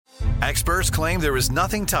Experts claim there is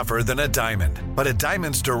nothing tougher than a diamond. But at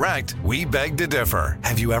Diamonds Direct, we beg to differ.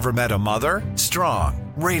 Have you ever met a mother?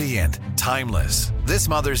 Strong, radiant, timeless. This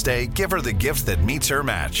Mother's Day, give her the gift that meets her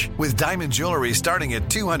match. With diamond jewelry starting at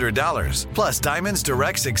 $200. Plus Diamonds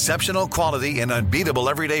Direct's exceptional quality and unbeatable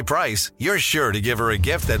everyday price, you're sure to give her a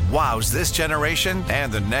gift that wows this generation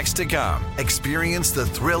and the next to come. Experience the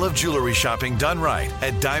thrill of jewelry shopping done right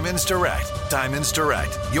at Diamonds Direct. Diamonds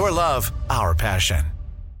Direct. Your love, our passion.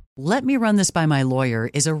 "Let me run this by my lawyer"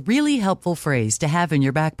 is a really helpful phrase to have in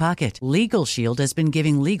your back pocket. Legal Shield has been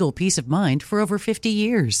giving legal peace of mind for over 50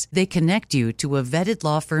 years. They connect you to a vetted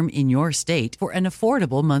law firm in your state for an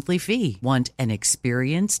affordable monthly fee. Want an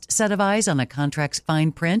experienced set of eyes on a contract's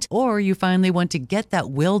fine print? Or you finally want to get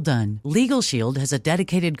that will done? Legal Shield has a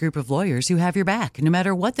dedicated group of lawyers who have your back, no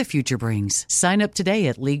matter what the future brings. Sign up today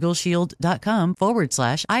at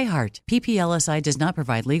LegalShield.com/iHeart. PPLSI does not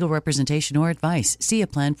provide legal representation or advice. See a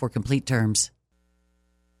plan for complete terms.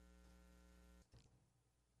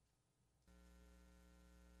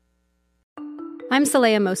 I'm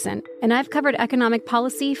Saleha Mohsen, and I've covered economic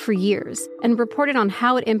policy for years and reported on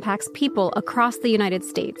how it impacts people across the United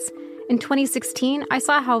States. In 2016, I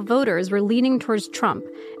saw how voters were leaning towards Trump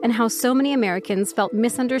and how so many Americans felt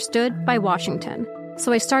misunderstood by Washington.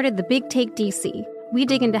 So I started the Big Take DC. We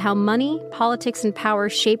dig into how money, politics, and power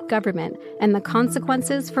shape government and the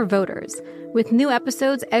consequences for voters. With new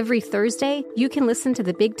episodes every Thursday, you can listen to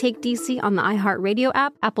the Big Take DC on the iHeartRadio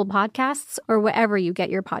app, Apple Podcasts, or wherever you get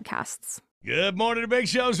your podcasts. Good morning, the Big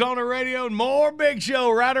Show's on the radio, and more Big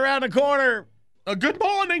Show right around the corner. Good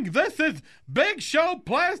morning, this is Big Show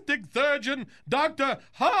plastic surgeon Dr.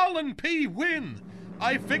 Harlan P. Wynn.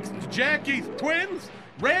 I fixed Jackie's twins,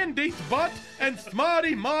 Randy's butt, and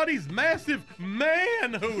Smarty Marty's massive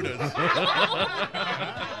man hooters.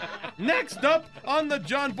 Next up on the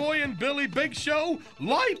John Boy and Billy Big Show,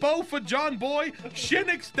 lipo for John Boy, shin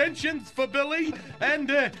extensions for Billy,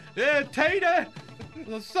 and Tater.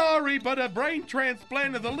 Sorry, but a brain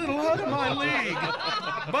transplant is a little out of my league.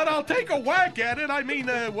 But I'll take a whack at it. I mean,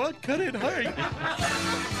 what could it hurt?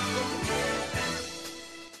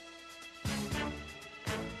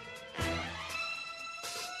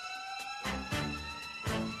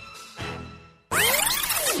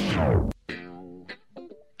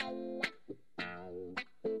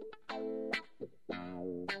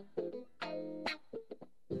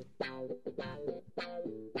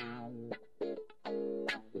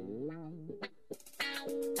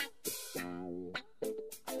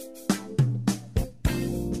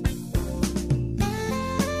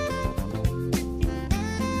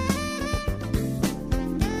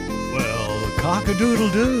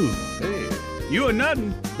 Cock-a-doodle-doo. Hey. You and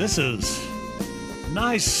nothing. This is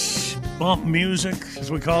nice bump music,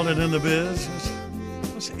 as we call it in the biz.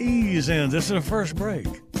 Let's ease in. This is the first break.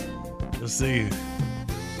 It's the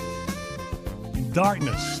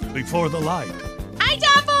darkness before the light. Hi,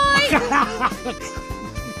 John Boy!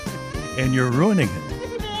 And you're ruining it.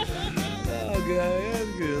 Okay,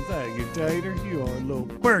 that's good. Thank you, Tater. You are a little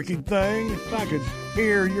quirky thing. If I could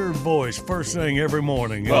hear your voice first thing every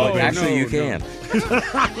morning. Well, actually, you can. You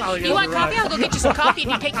want coffee? I'll go get you some coffee.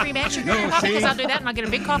 And you take cream and sugar in your coffee, because I'll do that, and I'll get a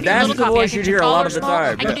big coffee and a That's little the coffee. voice you'd hear a lot of the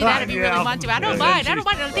time. I can do that if you really want to. I don't mind. I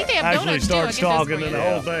think they have actually donuts, too. starts talking and the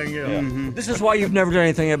whole thing, yeah. Mm-hmm. This is why you've never done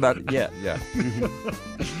anything about it yet. Yeah.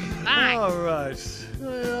 Fine. All right.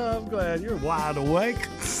 Well, I'm glad you're wide awake.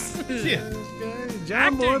 Yeah. Okay.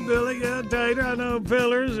 John Boy, Billy, Tater. I know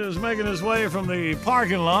Pillars is making his way from the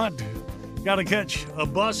parking lot. Got to catch a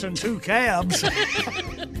bus and 2 cabs.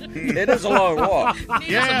 It is a long walk.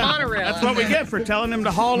 Yeah, monorail. That's what we get for telling him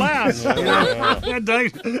to haul ass.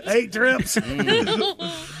 8 trips.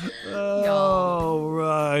 All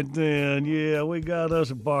right, then. Yeah, we got us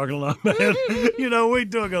a parking lot, man. You know, we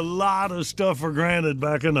took a lot of stuff for granted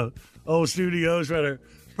back in the old studios. We had a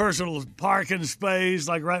personal parking space,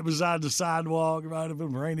 like right beside the sidewalk, right up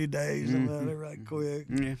in rainy days, and that right quick.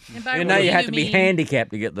 Yeah. And now you have to be handicapped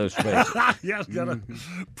to get those spaces. Yeah, got a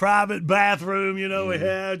private bathroom, you know, we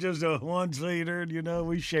had just a 1-seater, you know,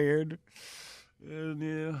 we shared. And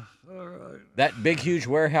yeah, all right. That big, huge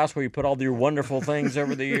warehouse where you put all your wonderful things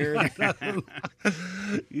over the years.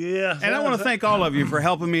 Yeah. And I want to thank all of you for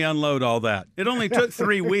helping me unload all that. It only took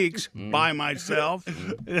 3 weeks by myself.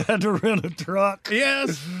 You had to rent a truck.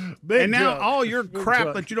 Yes. Big and now truck. all your Big crap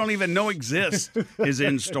truck. that you don't even know exists is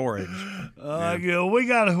in storage. Yeah, we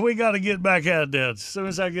gotta get back at that as soon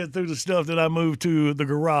as I get through the stuff that I moved to the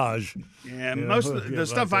garage. Yeah, most of the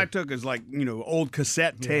stuff I took is like, you know, old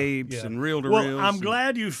cassette tapes and reel-to-reels. Well, I'm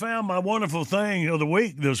glad you found my wonderful thing of the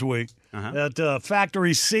week this week. That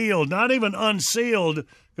factory sealed, not even unsealed,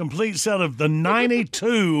 complete set of the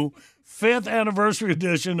 92 5th anniversary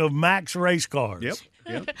edition of Max race cars. Yep.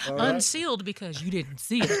 Unsealed because you didn't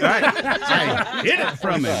see it. Right. I hid it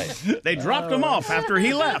from him. They dropped them off after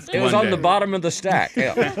he left. It was one on the day. bottom of the stack.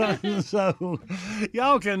 Yeah. So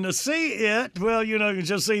y'all can see it. Well, you can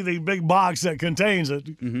just see the big box that contains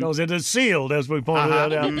it because it is sealed, as we pointed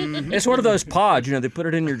out. It's one of those pods, they put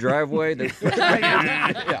it in your driveway.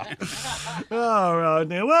 Yeah. All right,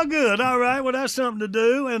 now. Well, good. All right. Well, that's something to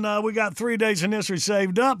do. And we got 3 days in history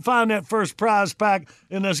saved up. Find that first prize pack,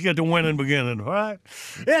 and let's get the winning beginning. All right?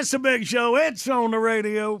 It's the Big Show. It's on the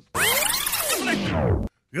radio.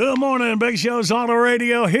 Good morning, Big Show's on the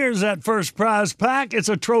radio. Here's that first prize pack. It's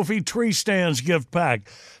a Trophy Tree Stands gift pack.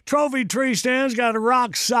 Trophy Tree Stands got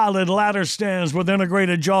rock-solid ladder stands with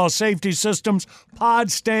integrated jaw safety systems, pod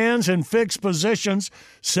stands, and fixed positions.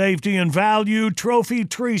 Safety and value, Trophy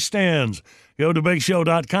Tree Stands. Go to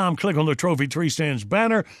BigShow.com, click on the Trophy Tree Stands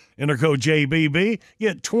banner, enter code JBB,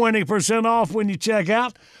 get 20% off when you check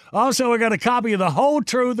out. Also, I got a copy of The Whole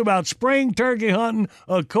Truth About Spring Turkey Hunting,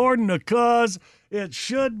 according to Cuz. It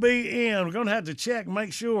should be in. We're going to have to check and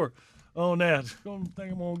make sure on that. I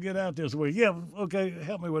think I'm going to get out this week. Yeah, okay,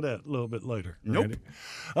 help me with that a little bit later. Nope. Randy.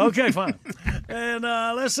 Okay, fine. And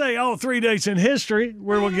let's say 3 dates in history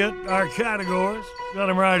where we'll get our categories. Got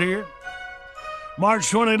them right here.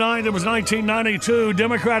 March 29th, it was 1992,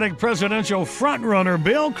 Democratic presidential frontrunner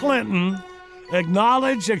Bill Clinton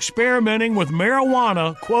acknowledged experimenting with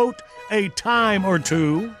marijuana, quote, a time or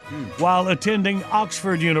two while attending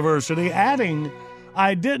Oxford University, adding,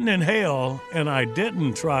 I didn't inhale and I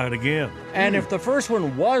didn't try it again. And if the first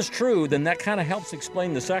one was true, then that kind of helps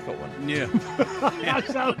explain the second one. Yeah.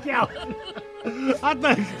 So, yeah. I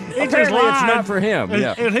think he just Apparently lied. it's not for him. And,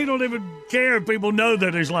 Yeah. and he don't even care if people know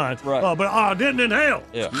that he's lying. Right. But I didn't inhale.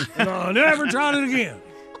 Yeah. And I never tried it again.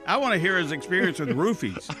 I want to hear his experience with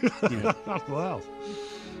roofies. Wow.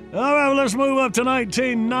 All right, well, let's move up to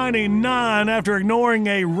 1999. After ignoring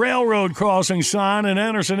a railroad crossing sign in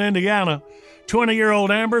Anderson, Indiana,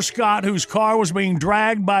 20-year-old Amber Scott, whose car was being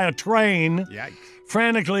dragged by a train, Yikes.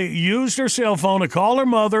 frantically used her cell phone to call her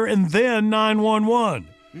mother and then 911.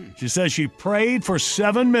 She says she prayed for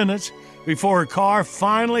 7 minutes before her car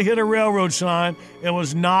finally hit a railroad sign and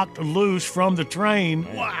was knocked loose from the train.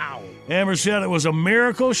 Wow. Amber said it was a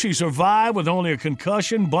miracle she survived with only a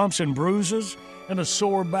concussion, bumps and bruises, and a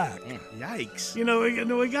sore back. Yikes.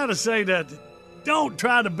 We got to say that don't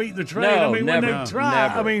try to beat the train. No, when never. they try,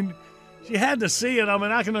 Never. she had to see it.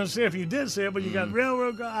 I can understand if you did see it, but you got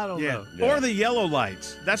railroad, I don't know. Or the yellow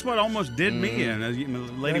lights. That's what almost did me in. The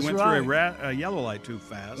lady That's went through a yellow light too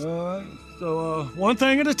fast. All right. So, one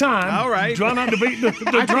thing at a time. All right. Try not to beat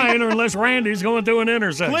the train unless Randy's going through an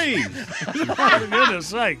intersection. Please. For goodness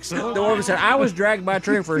sakes. The woman said, I was dragged by a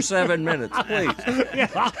train for 7 minutes. Please.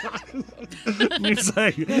 You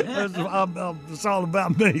say, it's all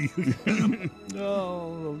about me.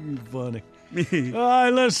 Oh, you funny. All right,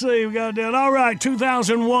 let's see. We got that. All right,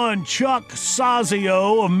 2001, Chuck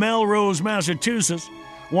Sazio of Melrose, Massachusetts,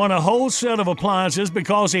 won a whole set of appliances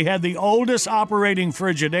because he had the oldest operating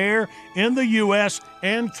Frigidaire in the U.S.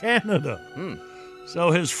 and Canada.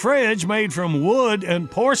 So his fridge, made from wood and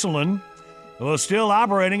porcelain, was still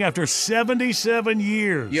operating after 77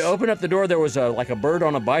 years. You open up the door, there was like a bird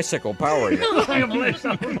on a bicycle powering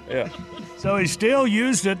it. Yeah. So he still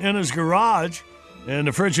used it in his garage, and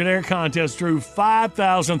the Frigidaire contest drew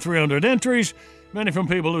 5,300 entries, many from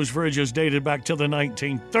people whose fridges dated back to the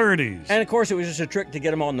 1930s. And of course, it was just a trick to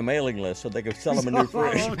get them on the mailing list so they could sell them a new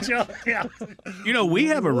fridge. We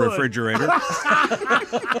have a refrigerator.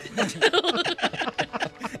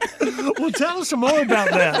 Well, tell us some more about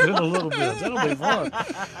that in a little bit. That'll be fun.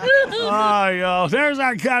 All right, y'all. There's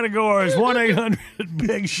our categories.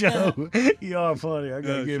 1-800-BIG-SHOW. You are funny. I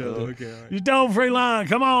got to give it to you. Okay, all right. You don't free line.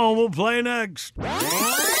 Come on. We'll play next.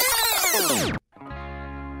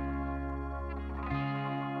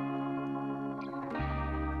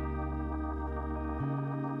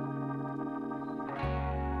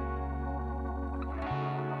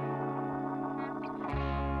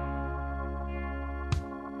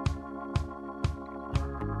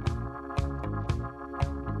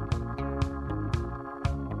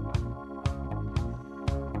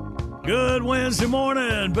 Good Wednesday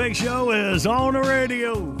morning. Big Show is on the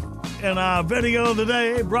radio. And our video of the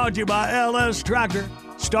day brought to you by LS Tractor.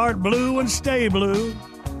 Start blue and stay blue.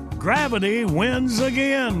 Gravity wins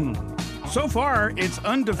again. So far, it's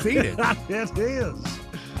undefeated. It is.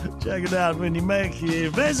 Check it out when you make your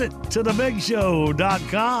visit to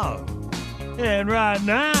thebigshow.com. And right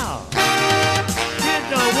now, get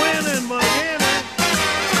the winning beginning.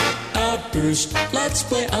 Outburst. Let's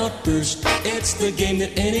play Outburst. It's the game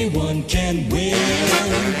that anyone can win.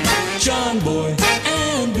 John Boy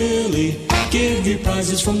and Billy give you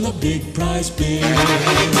prizes from the big prize bin.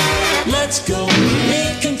 Let's go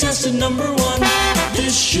meet contestant number 1.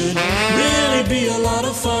 This should really be a lot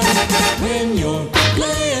of fun. When you're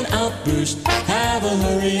playing Outburst, have a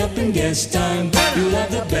hurry up and guess time. You'll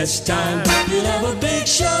have the best time. You'll have a big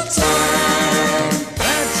show time.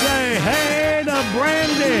 Let's say hey to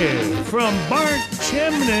Brandy from Burnt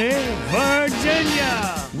Chimney,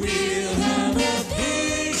 Virginia. We'll have a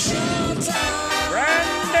big show time.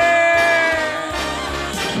 Brandy!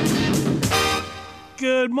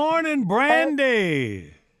 Good morning,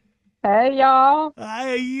 Brandy. Hey, y'all.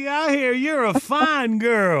 I hear you're a fine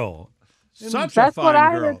girl. Such That's a fine what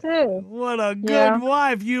I girl. hear, too. What a good Yeah.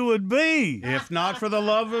 wife you would be. If not for the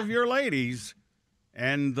love of your ladies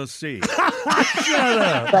and the sea. Shut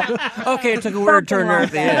up. Okay, it took a weird turn there at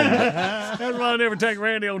the end. That's why I never take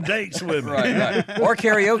Randy on dates with me. Right. Or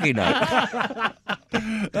karaoke night.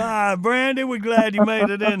 All right, Brandy, we're glad you made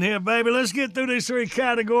it in here, baby. Let's get through these 3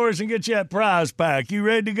 categories and get you that prize pack. You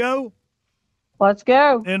ready to go? Let's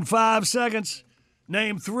go. In 5 seconds,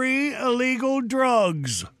 name 3 illegal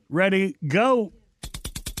drugs. Ready, go.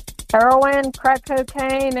 Heroin, crack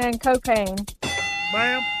cocaine, and cocaine.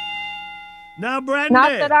 Bam. Now, Brandy. Not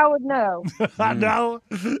that I would know. I know.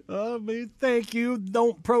 I mean, thank you.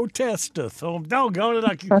 Don't protesteth. Oh, doggone it.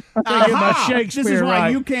 I can't get my Shakespeare This is why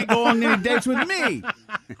right. you can't go on any dates with me.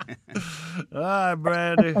 All right,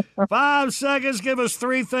 Brandy. 5 seconds. Give us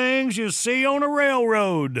 3 things you see on a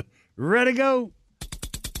railroad. Ready, go.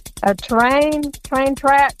 A train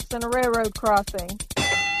tracks, and a railroad crossing.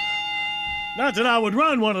 Not that I would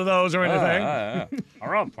run one of those or anything. All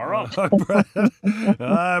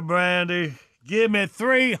right, Brandy. Give me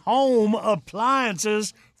 3 home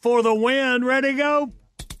appliances for the win. Ready, go.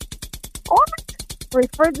 What?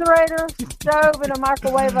 Refrigerator, stove, and a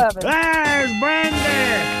microwave oven. There's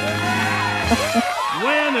Brandy.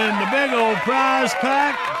 Winning the big old prize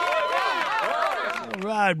pack. All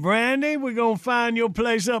right, Brandy, we're going to find your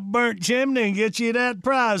place up Burnt Chimney and get you that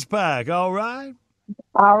prize pack, all right?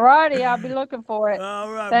 All righty, I'll be looking for it.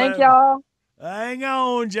 All right, Thank baby. y'all. Hang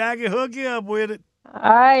on, Jackie. Hook you up with it. All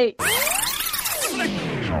right.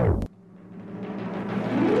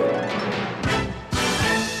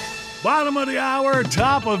 Bottom of the hour,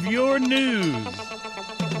 top of your news.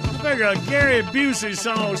 Figure a Gary Busey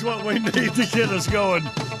song is what we need to get us going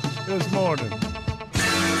this morning.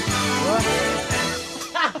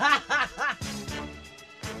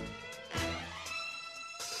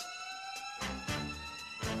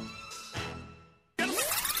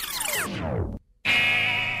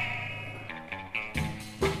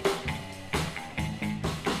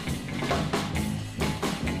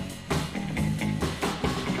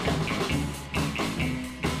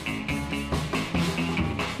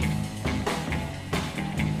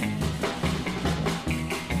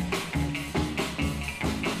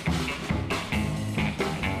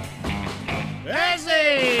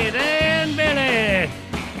 Ezzy and Billy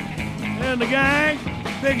and the gang.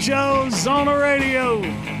 Big Show's on the radio.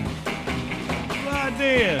 Right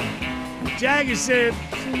then. Jackie said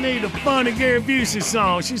she need a funny Gary Busey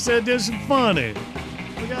song. She said this is funny.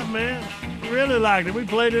 Look up, man. Really liked it. We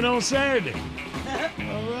played it on Saturday.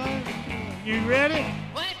 All right. You ready?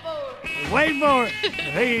 Wait for it.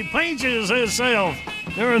 He pinches himself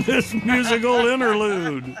during this musical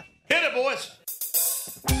interlude. Hit it, boys.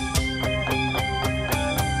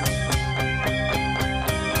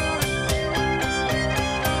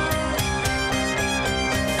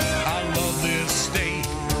 I love this state,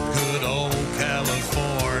 good old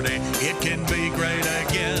California. It can be great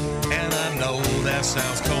again, and I know that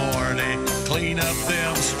sounds corny. Clean up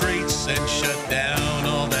them streets and shut down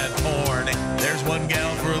all that porny. There's one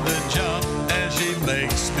gal for the job, and she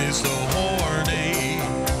makes me so horny.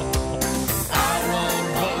 I won't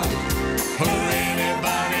vote for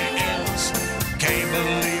anybody else. Can't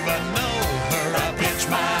believe I know her. I pitch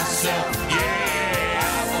myself. Yeah,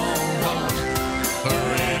 I won't vote for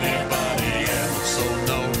anybody else. Oh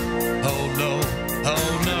no, oh no, oh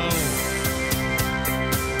no.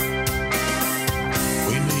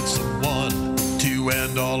 We need someone to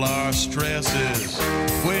end all our stresses.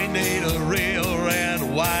 We need a real red,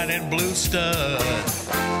 white, and blue stud.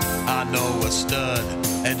 I know a stud,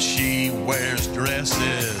 and she wears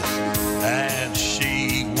dresses, and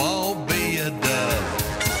she won't be a dud.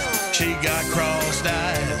 She got crossed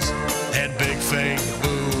eyes and big fake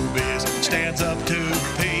boobies, stands up to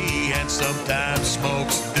pee and sometimes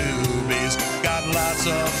smokes doobies. Got lots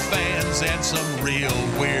of fans and some real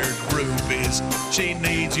weird groupies. She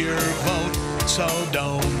needs your vote so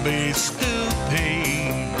don't be stupid.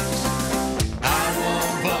 I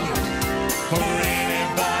won't vote for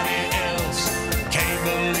anybody else. Can't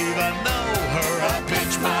believe I know her, I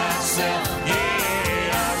pinch myself.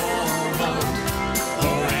 Yeah, I won't vote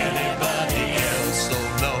for anybody else. Oh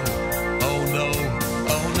no, oh no,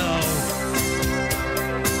 oh no.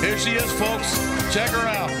 Here she is, folks. Check her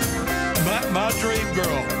out. My dream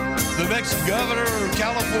girl, the next governor of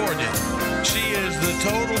California. She is the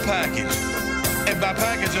total package. And by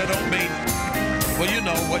package, I don't mean, well, you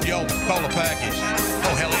know what y'all call a package.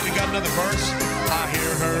 Oh, hell, even got another verse. I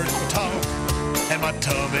hear her talk, and my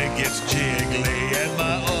tummy gets jiggly, and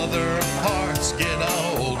my other parts get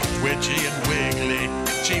all twitchy and wiggly.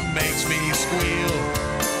 She makes me squeal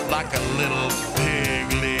like a little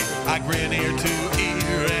pigly. I grin ear to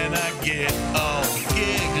ear, and I get all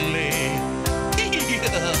giggly.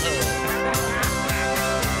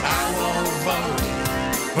 I won't vote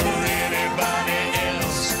for anybody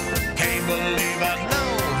else. Can't believe I know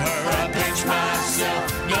her, I pinch myself.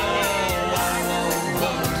 No, I won't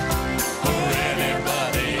vote for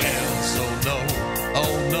anybody else. Oh no,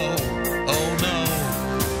 oh no, oh no.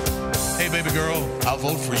 Hey baby girl, I'll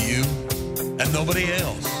vote for you and nobody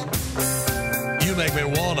else. You make me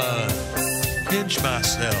wanna pinch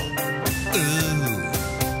myself. Ooh.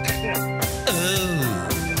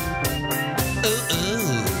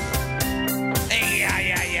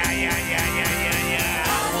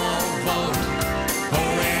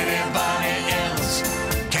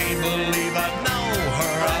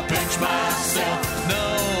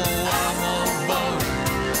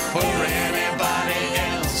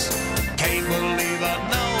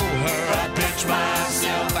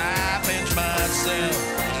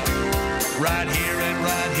 Right here and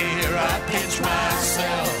right here, I pinch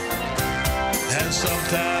myself. And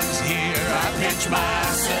sometimes here, I pinch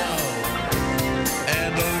myself.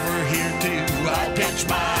 And over here too, I pinch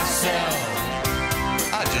myself.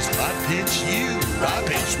 I just might pinch you, I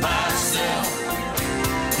pinch myself.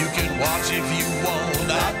 You can watch if you want,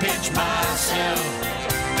 I pinch myself.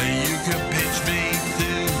 And you can pinch me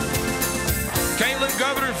too. Caitlin,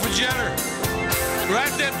 Governor for Jenner.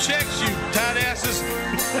 Write them checks, you tight asses.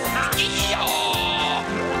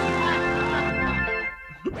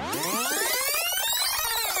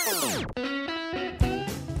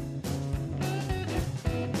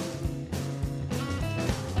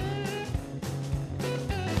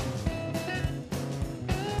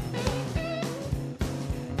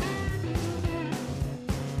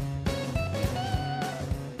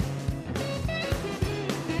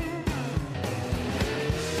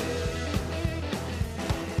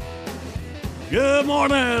 Good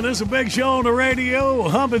morning. It's a big show on the radio,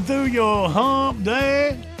 humping through your hump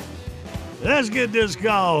day. Let's get this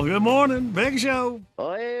call. Good morning, big show.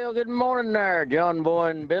 Well, good morning there, John Boy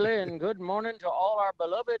and Billy, and good morning to all our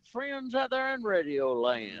beloved friends out there in Radio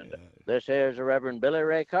Land. This is the Reverend Billy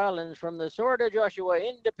Ray Collins from the Sword of Joshua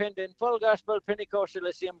Independent Full Gospel Pentecostal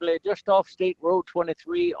Assembly just off State Road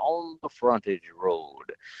 23 on the frontage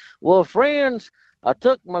road. Well, friends, I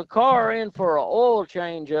took my car in for an oil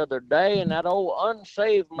change the other day, and that old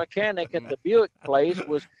unsaved mechanic at the Buick place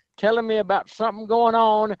was telling me about something going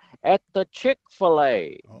on at the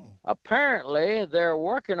Chick-fil-A. Apparently, they're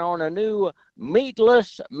working on a new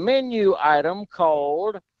meatless menu item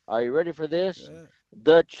called, are you ready for this?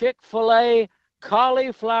 The Chick-fil-A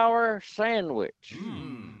cauliflower sandwich.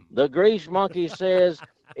 The grease monkey says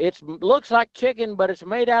it looks like chicken, but it's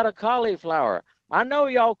made out of cauliflower. I know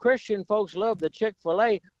y'all Christian folks love the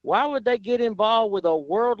Chick-fil-A. Why would they get involved with a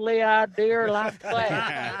worldly idea like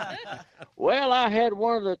that? Well, I had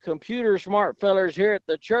one of the computer smart fellers here at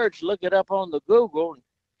the church look it up on the Google.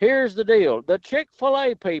 Here's the deal. The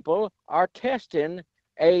Chick-fil-A people are testing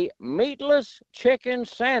a meatless chicken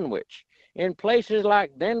sandwich in places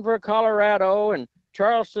like Denver, Colorado, and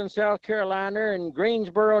Charleston, South Carolina, and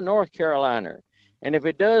Greensboro, North Carolina. And if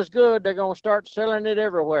it does good, they're going to start selling it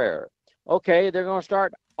everywhere. Okay, they're going to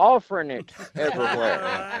start offering it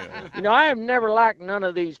everywhere. You know, I have never liked none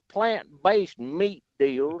of these plant-based meat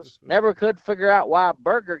deals. Never could figure out why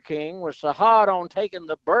Burger King was so hot on taking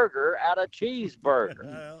the burger out of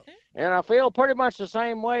cheeseburger. And I feel pretty much the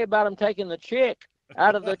same way about them taking the chick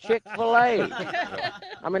out of the Chick-fil-A.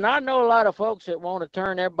 I mean, I know a lot of folks that want to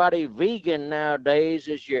turn everybody vegan nowadays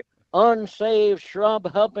as your unsaved,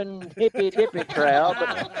 shrub-humping, hippy-dippy crowd,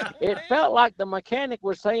 but it felt like the mechanic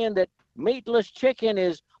was saying that meatless chicken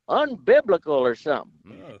is unbiblical or something.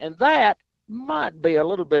 And that might be a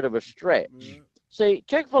little bit of a stretch. See,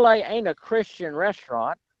 Chick-fil-A ain't a Christian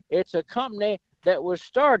restaurant. It's a company that was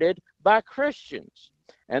started by Christians.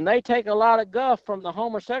 And they take a lot of guff from the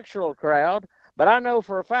homosexual crowd But I know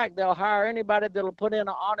for a fact they'll hire anybody that'll put in an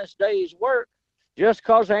honest day's work. Just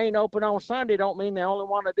because they ain't open on Sunday don't mean they only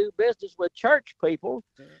want to do business with church people.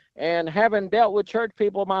 And having dealt with church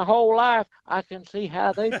people my whole life, I can see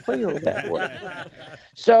how they feel that way.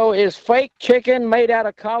 So is fake chicken made out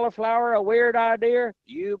of cauliflower a weird idea?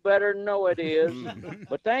 You better know it is.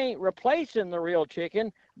 But they ain't replacing the real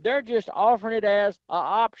chicken. They're just offering it as an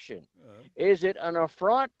option. Is it an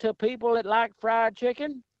affront to people that like fried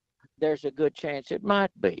chicken? There's a good chance it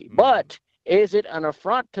might be. But is it an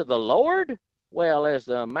affront to the Lord? Well, as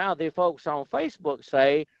the mouthy folks on Facebook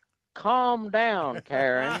say, calm down,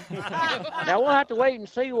 Karen. Now, we'll have to wait and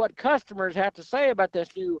see what customers have to say about this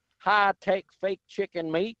new high-tech fake chicken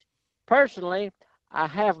meat. Personally, I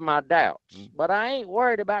have my doubts, but I ain't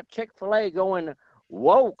worried about Chick-fil-A going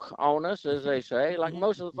woke on us, as they say. Like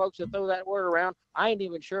most of the folks that throw that word around, I ain't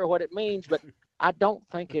even sure what it means, but I don't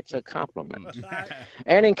think it's a compliment.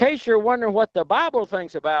 And in case you're wondering what the Bible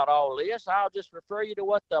thinks about all this, I'll just refer you to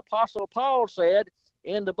what the Apostle Paul said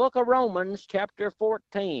in the book of Romans, chapter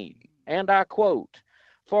 14. And I quote,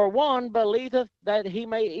 "For one believeth that he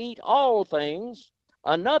may eat all things,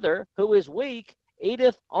 another, who is weak,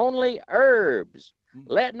 eateth only herbs.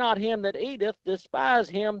 Let not him that eateth despise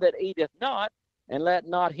him that eateth not, and let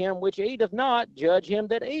not him which eateth not judge him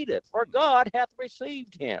that eateth, for God hath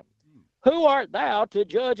received him. Who art thou to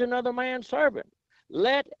judge another man's servant?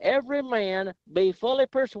 Let every man be fully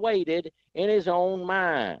persuaded in his own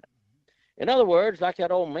mind." In other words, like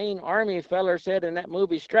that old mean army feller said in that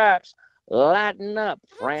movie Stripes, lighten up,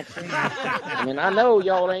 Francis. I mean, I know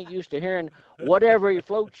y'all ain't used to hearing whatever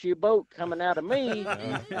floats your boat coming out of me,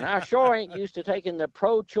 and I sure ain't used to taking the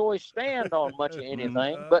pro-choice stand on much of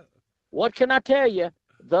anything, but what can I tell you?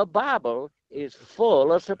 The Bible is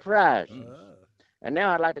full of surprises. And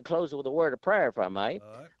now I'd like to close with a word of prayer, if I may.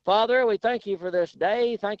 Father, we thank you for this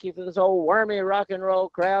day. Thank you for this old wormy rock and roll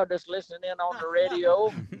crowd that's listening in on the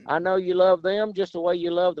radio. I know you love them just the way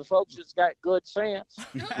you love the folks that's got good sense.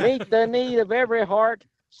 Meet the need of every heart.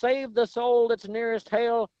 Save the soul that's nearest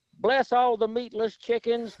hell. Bless all the meatless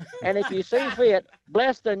chickens. And if you see fit,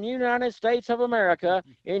 bless the United States of America.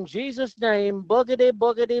 In Jesus' name, boogity,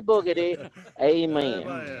 boogity, boogity.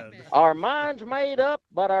 Amen. Our minds made up,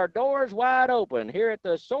 but our doors wide open here at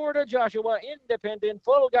the Sword of Joshua Independent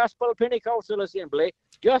Full Gospel Pentecostal Assembly,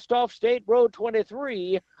 just off State Road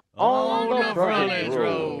 23 on the frontage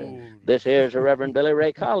road. This here's the Reverend Billy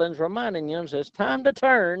Ray Collins reminding you it's time to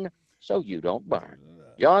turn so you don't burn.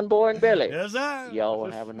 John Boy and Billy. Yes, sir.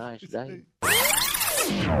 Y'all have a nice day.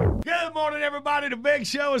 Good morning, everybody. The big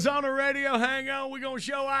show is on the radio. Hang on. We're going to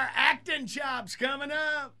show our acting chops coming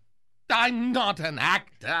up. I'm not an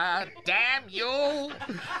actor, damn you.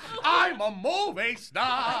 I'm a movie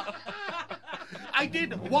star. I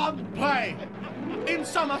did one play in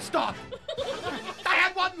summer stock. I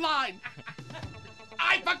had one line.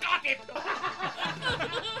 I forgot it.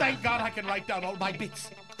 Thank God I can write down all my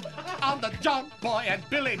bits on the John Boy and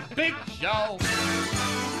Billy Big Show.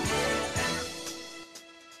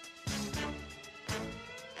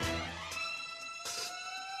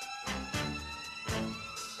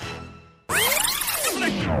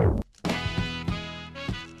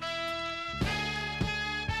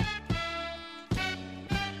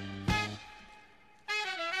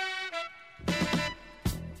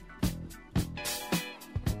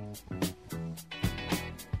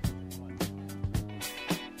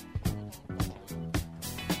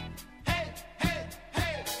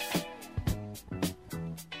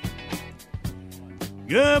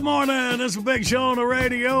 Good morning. This is a big show on the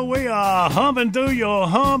radio. We are humping through your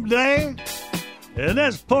hump day. And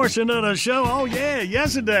this portion of the show, oh yeah,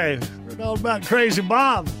 yesterday, heard all about Crazy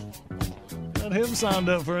Bob. Got him signed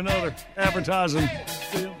up for another advertising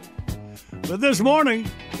deal. But this morning,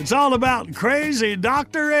 it's all about Crazy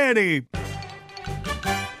Dr. Eddie.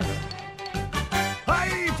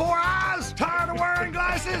 Hey, Four Eyes, tired of wearing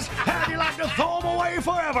glasses? How'd you like to throw them away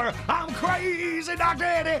forever? I'm Crazy Dr.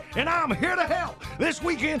 Eddie, and I'm here to help. This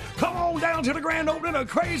weekend, come on down to the grand opening of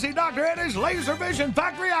Crazy Dr. Eddie's Laser Vision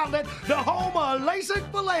Factory Outlet, the home of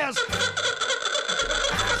LASIK for less.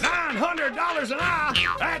 $900 an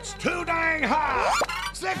eye, that's too dang high.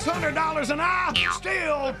 $600 an eye,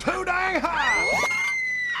 still too dang high.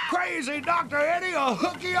 Crazy Dr. Eddie will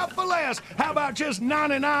hook you up for less. How about just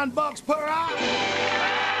 $99 per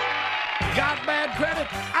eye? Got bad credit?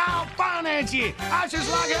 I'll finance you. I just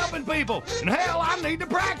like helping people. And hell, I need to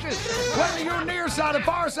practice. Whether you're nearsighted,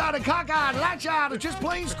 farsighted, cockeyed, latch-eyed, or just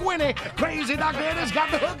plain squinty, Crazy Dr. Eddie's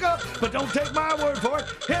got the hookup. But don't take my word for it.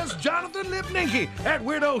 Here's Jonathan Lipnicki. That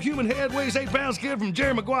weirdo human head weighs 8 pounds kid from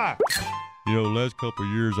Jerry Maguire. You know, the last couple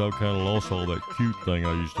of years, I've kind of lost all that cute thing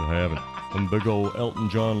I used to have. And and big old Elton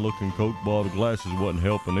John looking Coke bottle glasses wasn't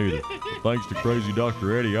helping either. But thanks to Crazy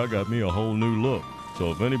Dr. Eddie, I got me a whole new look.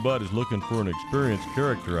 So if anybody's looking for an experienced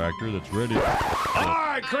character actor that's ready... All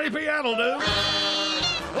right, creepy, that'll do.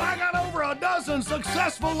 Well, I got over a dozen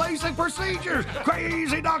successful LASIK procedures.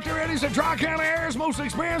 Crazy Dr. Eddie's the Tri-County area's most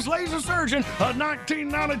experienced laser surgeon, a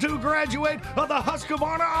 1992 graduate of the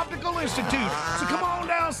Husqvarna Optical Institute. So come on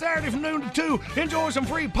down Saturday from noon to 2. Enjoy some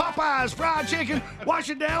free Popeyes fried chicken. Wash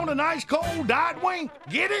it down with an ice cold diet wing.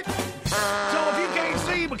 Get it? So if you can't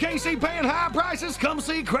see but can't see paying high prices, come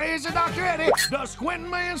see Crazy Dr. Eddie, the squinting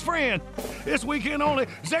man's friend. This weekend only,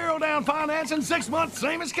 0 down financing, 6 months,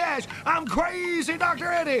 same as cash. I'm Crazy Dr.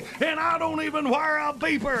 Eddie, and I don't even wire a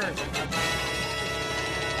beeper.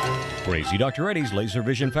 Crazy Dr. Eddie's Laser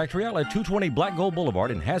Vision Factory Outlet, 220 Black Gold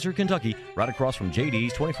Boulevard in Hazard, Kentucky, right across from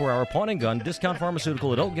JD's 24-hour pawn and gun, discount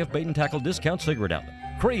pharmaceutical, adult gift, bait and tackle, discount cigarette outlet.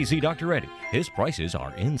 Crazy Dr. Eddie. His prices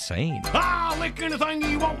are insane. I'll lick anything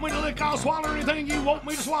you want me to lick. I'll swallow anything you want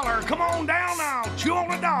me to swallow. Come on down now. Chew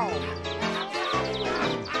on a dog.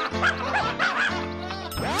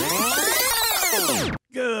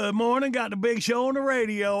 Good morning. Got the big show on the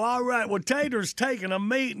radio. All right. Well, Tater's taking a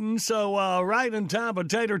meeting, so right in time for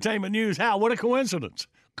Tatertainment News. How? What a coincidence.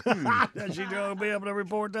 She's going to be able to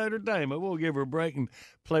report Tatertainment. We'll give her a break and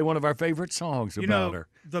play one of our favorite songs about her.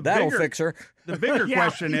 That'll fix her. The bigger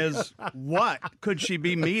question is, what could she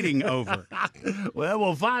be meeting over? Well,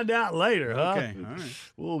 we'll find out later, huh? Okay, all right.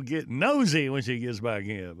 We'll get nosy when she gets back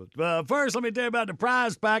in. But first, let me tell you about the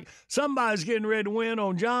prize pack. Somebody's getting ready to win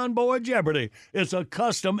on John Boy Jeopardy. It's a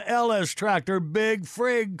custom LS Tractor Big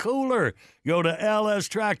Frig cooler. Go to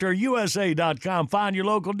lstractorusa.com. Find your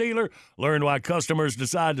local dealer. Learn why customers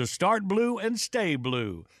decide to start blue and stay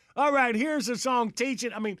blue. All right, here's a song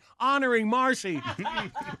honoring Marcy.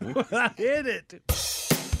 Hit it.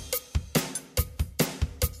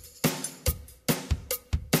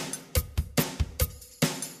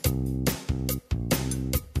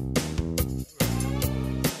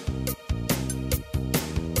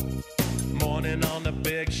 Morning on the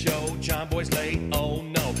big show, John Boy's late, oh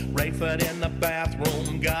no. Rayford in the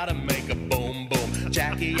bathroom, gotta make a boom boom.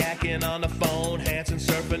 Jackie yakking on the phone, Hanson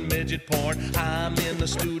surfing midget porn. I'm in the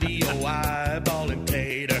studio, eyeballing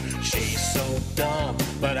Tater. She's so dumb,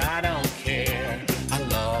 but I don't care. I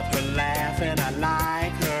love her laugh and I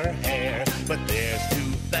like her hair. But there's 2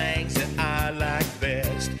 things that I like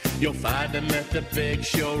best. You'll find them at the big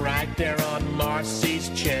show right there on Marcy's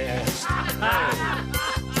chest.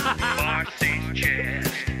 Marcy's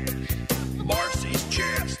chest. Marcy's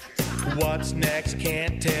chest. What's next?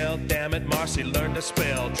 Can't tell. Damn it, Marcy learned to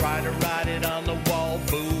spell. Try to write it on the wall.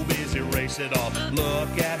 Boobies, erase it all.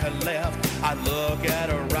 Look at her left. I look at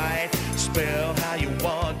her right. Spell how you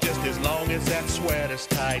want, just as long as that sweater's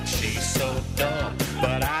tight. She's so dumb,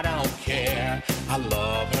 but I don't care. I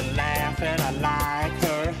love her laugh and I like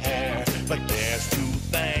her hair. But there's 2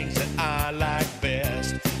 things that I like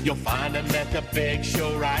best. You'll find them at the big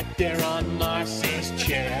show right there on Marcy's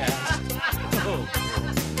chest.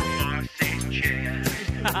 Marcy's chest.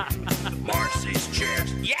 Marcy's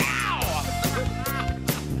chest. Yeah!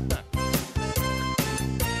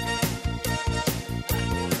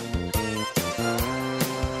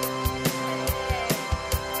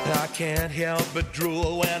 I can't help but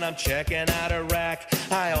drool when I'm checking out her rack.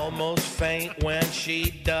 I almost faint when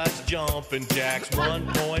she does jumping jacks. 1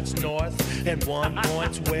 point's north and 1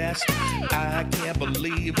 point's west. I can't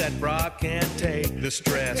believe that bra can't take the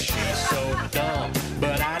stress. She's so dumb,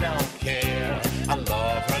 but I don't care. I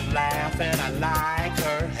love her laugh and I like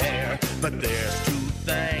her hair. But there's 2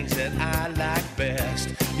 things that I like best.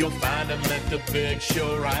 You'll find them at the big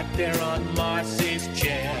show right there on Marcy's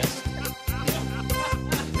chest.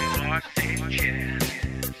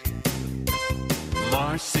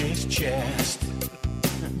 Marcy's chest. Marcy's chest.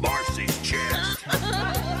 Marcy's chest.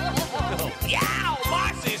 Yeah,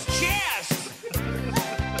 Marcy's chest.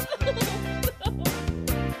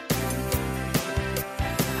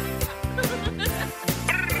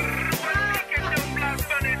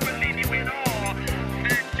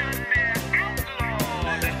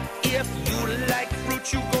 If you like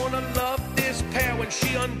fruit, you gonna love this pair. When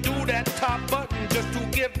she undo that top button just to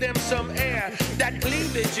give them some air. That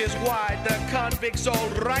cleavage is wide, the convict's all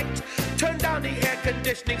right. Turn down the air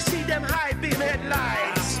conditioning, see them high beam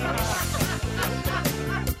headlights.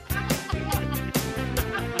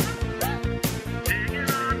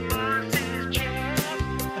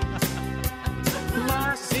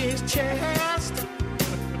 Marcy's chest.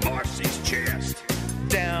 Marcy's chest.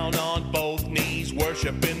 Down on both knees,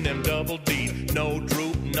 worshiping them double D. No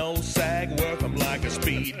droop, no sag work them like a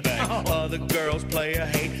speed bag. Other girls play a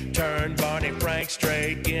hate, turn Barney Frank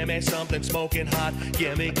straight. Give me something smoking hot,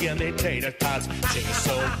 give me tater tots. She's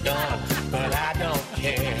so dumb, but I don't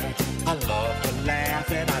care. I love her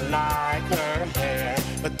laugh and I like her hair.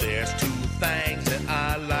 But there's two things that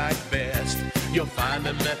I like best. You'll find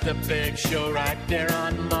them at the Big Show right there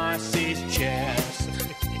on Marcy's chest.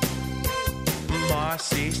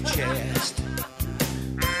 Marcy's chest.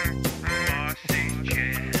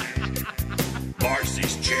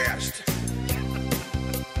 Marcy's chest.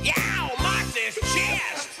 Yow, Marcy's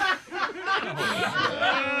chest.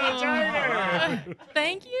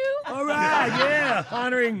 Thank you. All right, yeah,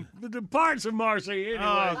 honoring the parts of Marcy. Anyway.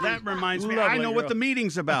 Oh, that reminds me. Lovely I know girl. what the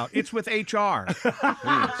meeting's about. It's with HR.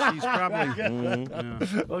 She's probably.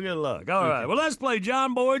 Well, good luck. All right. Well, let's play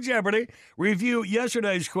John Boy Jeopardy. Review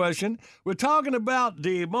yesterday's question. We're talking about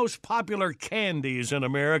the most popular candies in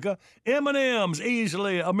America. M&M's,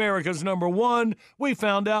 easily America's number one. We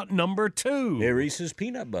found out number two. Reese's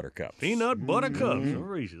Peanut Butter Cups. Peanut Butter Cups.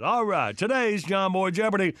 Reese's. All right. Today's John Boy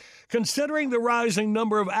Jeopardy. Considering the rising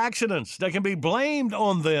number of accidents that can be blamed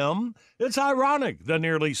on them, it's ironic that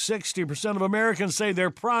nearly 60% of Americans say their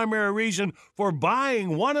primary reason for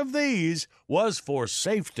buying one of these was for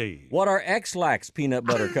safety. What are X-Lax Peanut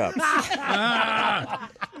Butter Cups?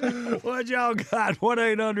 What y'all got?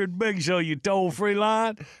 1-800-BIG SHOW, you toll-free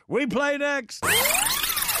line. We play next.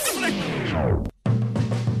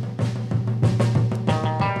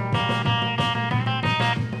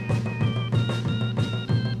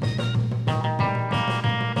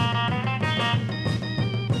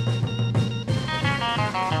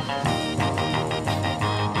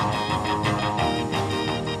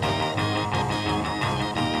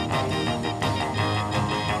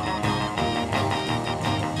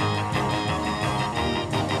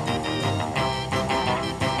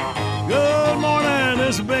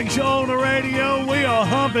 It's a Big Show on the radio. We are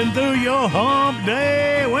humping through your hump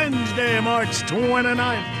day, Wednesday, March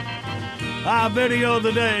 29th. Our video of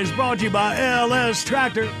the day is brought to you by LS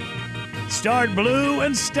Tractor. Start blue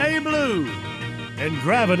and stay blue. And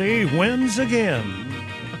gravity wins again.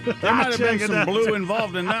 There might have been some blue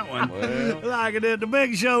involved in that one. Like it at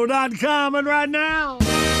thebigshow.com. And right now...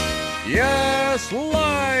 Yes,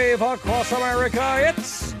 live across America,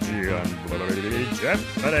 it's John Boy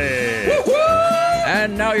Jeopardy.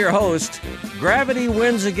 And now your host, Gravity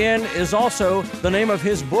Wins Again, is also the name of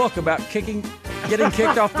his book about getting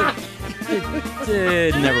kicked off the...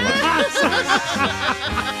 never mind.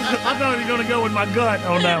 I thought you were going to go with my gut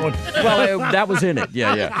on that one. Well, that was in it.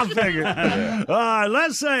 Yeah. I figured. Yeah. All right,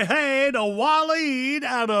 let's say hey to Waleed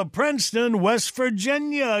out of Princeton, West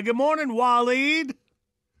Virginia. Good morning, Waleed.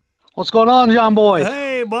 What's going on, John Boy?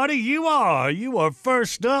 Hey, buddy, you are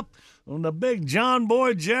first up on the Big John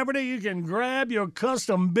Boy Jeopardy. You can grab your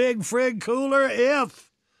custom Big Frig cooler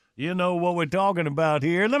if you know what we're talking about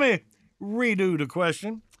here. Let me redo the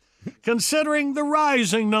question. Considering the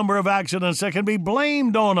rising number of accidents that can be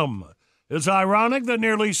blamed on them, it's ironic that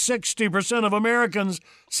nearly 60% of Americans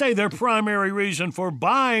say their primary reason for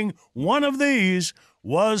buying one of these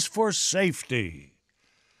was for safety.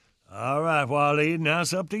 All right, Waleed, now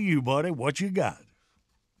it's up to you, buddy. What you got?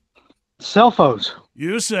 Cell phones.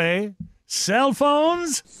 You say cell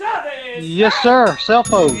phones? Yes, sir. Cell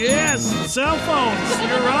phones. Yes, cell phones.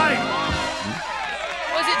 You're right.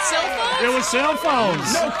 Was it cell phones? It was cell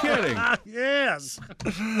phones. No kidding. Yes.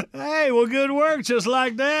 Hey, well, good work. Just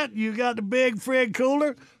like that, you got the Big Frig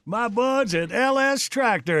cooler. My buds at LS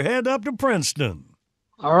Tractor. Head up to Princeton.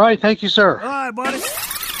 All right. Thank you, sir. All right, buddy.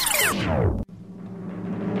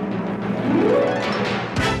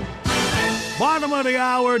 Bottom of the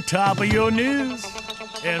hour, top of your news.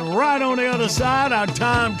 And right on the other side, our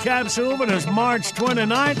time capsule for this March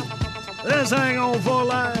 29th. Let's hang on for a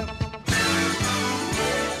laugh.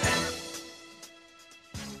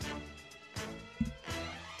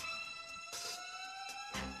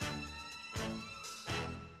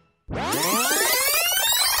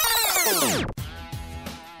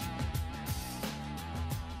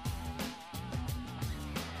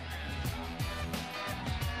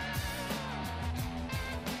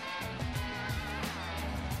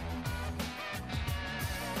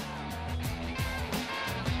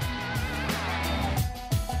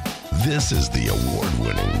 This is the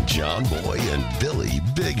award-winning John Boy and Billy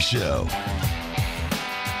Big Show.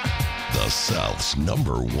 The South's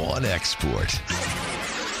 #1 export.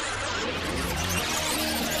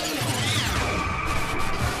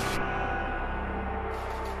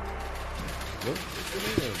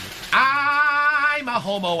 I'm a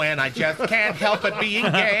homo and I just can't help but being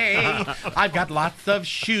gay. I've got lots of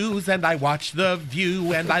shoes and I watch The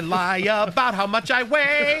View and I lie about how much I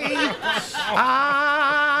weigh.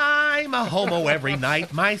 I'm a homo every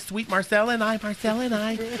night. My sweet Marcel and I,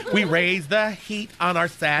 we raise the heat on our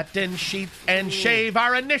satin sheets and shave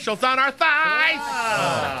our initials on our thighs.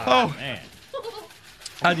 Oh, man.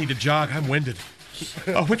 I need to jog. I'm winded.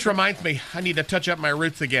 Oh, which reminds me, I need to touch up my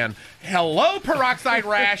roots again. Hello, peroxide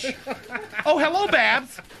rash. Oh, hello,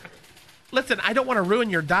 Babs. Listen, I don't want to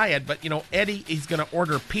ruin your diet, but, Eddie, he's going to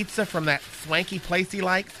order pizza from that swanky place he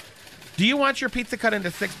likes. Do you want your pizza cut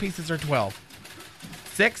into 6 pieces or 12?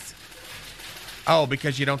 6? Oh,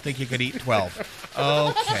 because you don't think you could eat 12.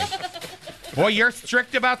 Okay. Boy, you're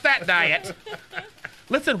strict about that diet.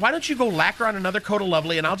 Listen, why don't you go lacquer on another coat of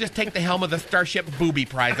Lovely, and I'll just take the helm of the Starship Booby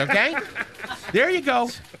Prize, okay? There you go.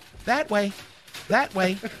 That way. That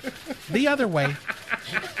way. The other way.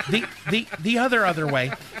 The other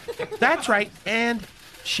way. That's right. And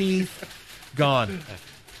she's gone.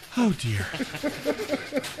 Oh, dear.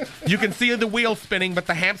 You can see the wheel spinning, but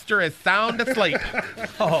the hamster is sound asleep.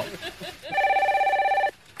 Oh.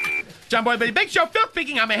 John Boy, Big Show, Phil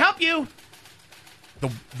speaking. How may I help you?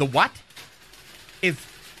 The what? Is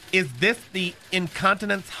this the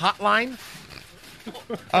incontinence hotline?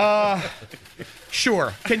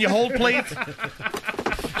 Sure. Can you hold, please?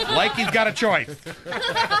 Like he's got a choice.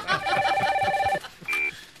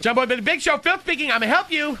 John Boy, Big Show, Phil speaking. I may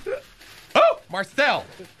help you. Oh, Marcel.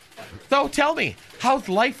 So tell me, how's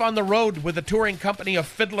life on the road with the touring company of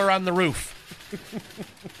Fiddler on the Roof?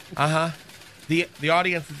 Uh-huh. The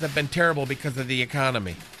audiences have been terrible because of the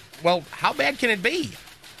economy. Well, how bad can it be?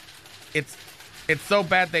 It's so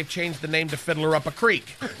bad they've changed the name to Fiddler Up a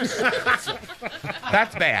Creek.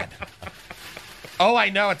 That's bad. Oh, I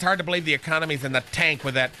know. It's hard to believe the economy's in the tank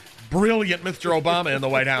with that brilliant Mr. Obama in the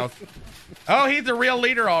White House. Oh, he's a real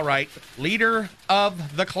leader, all right. Leader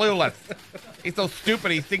of the clueless. He's so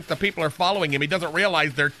stupid he thinks the people are following him. He doesn't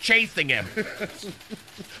realize they're chasing him.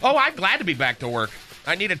 Oh, I'm glad to be back to work.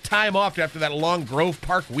 I needed time off after that long Grove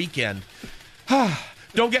Park weekend.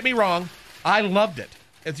 Don't get me wrong. I loved it.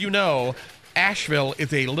 As you know, Asheville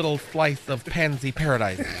is a little slice of pansy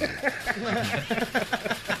paradise.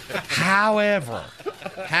 However,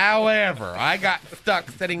 I got stuck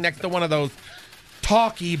sitting next to one of those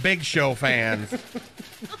talky Big Show fans.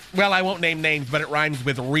 Well, I won't name names, but it rhymes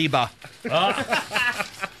with Reba.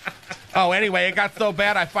 Oh, anyway, it got so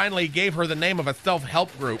bad I finally gave her the name of a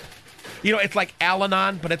self-help group. It's like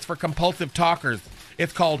Al-Anon, but it's for compulsive talkers.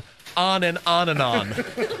 It's called On and On and On.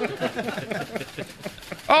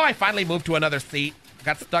 Oh, I finally moved to another seat.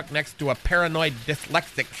 Got stuck next to a paranoid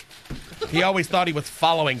dyslexic. He always thought he was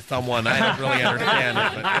following someone. I don't really understand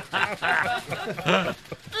it. But...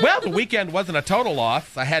 Well, the weekend wasn't a total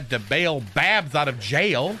loss. I had to bail Babs out of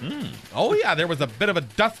jail. Oh, yeah, there was a bit of a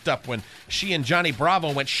dust-up when she and Johnny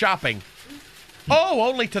Bravo went shopping. Oh,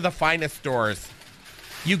 only to the finest stores.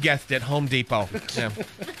 You guessed it, Home Depot. Yeah.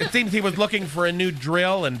 It seems he was looking for a new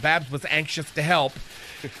drill, and Babs was anxious to help.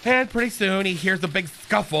 And pretty soon, he hears a big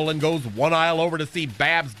scuffle and goes one aisle over to see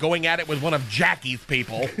Babs going at it with one of Jackie's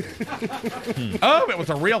people. Oh, it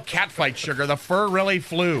was a real catfight, sugar. The fur really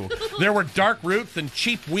flew. There were dark roots and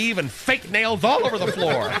cheap weave and fake nails all over the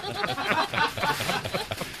floor.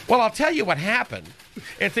 Well, I'll tell you what happened.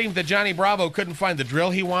 It seems that Johnny Bravo couldn't find the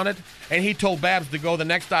drill he wanted, and he told Babs to go the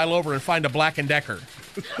next aisle over and find a Black & Decker.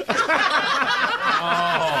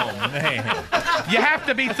 Oh, man. You have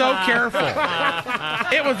to be so careful.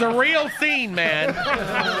 It was a real scene, man.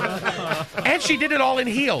 And she did it all in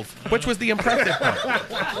heels, which was the impressive part.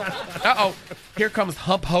 Uh-oh. Here comes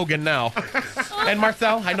Hump Hogan now. And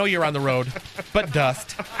Marcel, I know you're on the road, but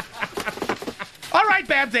dust. All right,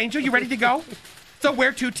 Babs Angel, you ready to go? So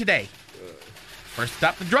where to today? First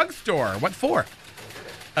stop, the drugstore. What for?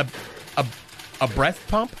 A breast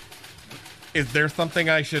pump? Is there something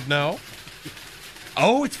I should know?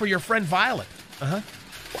 Oh, it's for your friend Violet. Uh-huh.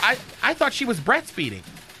 I thought she was breastfeeding.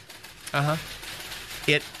 Uh-huh.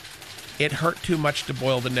 It hurt too much to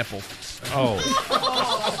boil the nipples. Oh.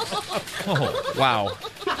 Oh, wow.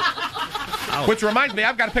 Ouch. Which reminds me,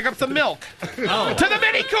 I've got to pick up some milk. Oh. To the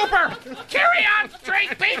Mini Cooper! Carry on,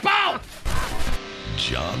 straight people!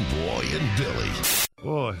 John Boy and Billy.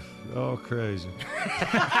 Boy, all crazy.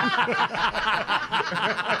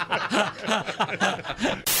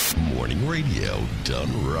 Morning radio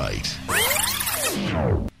done right.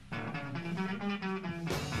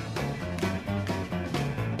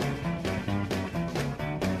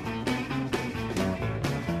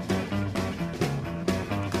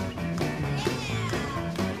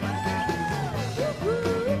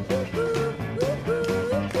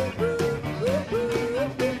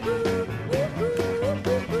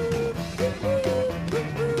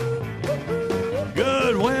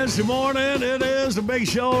 This morning, it is the Big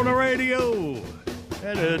Show on the radio.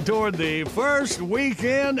 Headed toward the first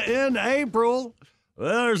weekend in April.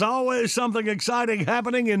 Well, there's always something exciting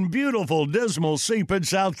happening in beautiful, dismal Seepage,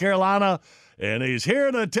 South Carolina. And he's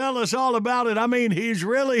here to tell us all about it. I mean, he's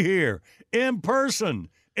really here, in person,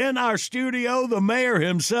 in our studio, the mayor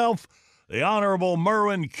himself, the Honorable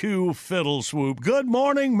Merwin Q. Fiddleswoop. Good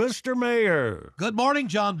morning, Mr. Mayor. Good morning,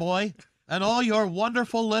 John Boy, and all your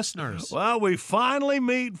wonderful listeners. Well, we finally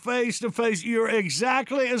meet face to face. You're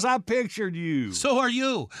exactly as I pictured you. So are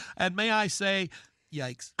you. And may I say,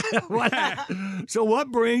 yikes. So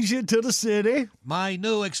what brings you to the city? My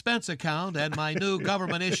new expense account and my new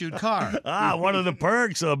government-issued car. One of the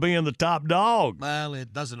perks of being the top dog. Well,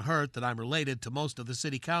 it doesn't hurt that I'm related to most of the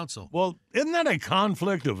city council. Well, isn't that a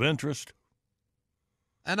conflict of interest?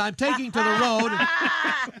 And I'm taking to the road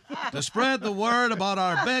to spread the word about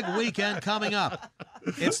our big weekend coming up.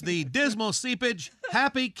 It's the Dismal Seepage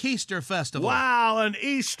Happy Keister Festival. Wow, an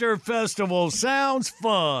Easter festival. Sounds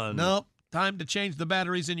fun. Nope. Time to change the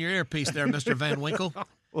batteries in your earpiece there, Mr. Van Winkle.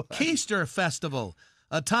 Keister Festival.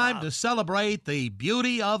 A time to celebrate the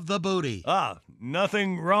beauty of the booty.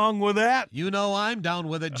 Nothing wrong with that? You know I'm down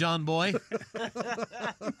with it, John Boy.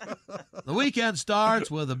 The weekend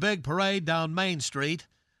starts with a big parade down Main Street.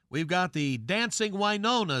 We've got the Dancing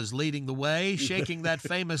Wynonas leading the way, shaking that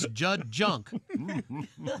famous Judd Junk.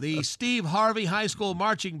 The Steve Harvey High School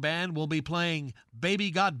Marching Band will be playing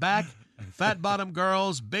Baby Got Back, Fat Bottom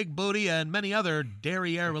Girls, Big Booty, and many other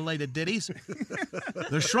derriere-related ditties.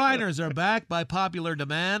 The Shriners are back by popular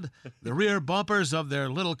demand. The rear bumpers of their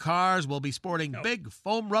little cars will be sporting big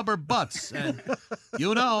foam rubber butts. And,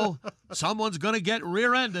 you know, someone's going to get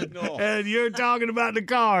rear-ended. And you're talking about the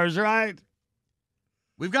cars, right?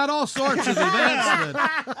 We've got all sorts of events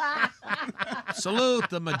that salute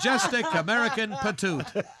the majestic American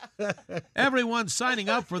patoot. Everyone's signing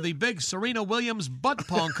up for the big Serena Williams butt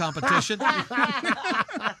pong competition.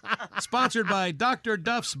 Sponsored by Dr.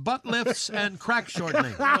 Duff's Butt Lifts and Crack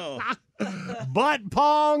Shortening. Butt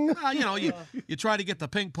pong? You know, you try to get the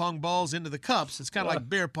ping pong balls into the cups. It's kind of like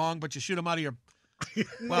beer pong, but you shoot them out of your...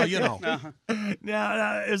 Well, you know.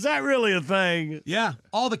 Now, is that really a thing? Yeah,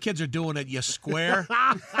 all the kids are doing it, you square.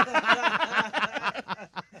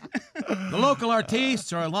 The local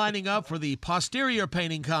artistes are lining up for the posterior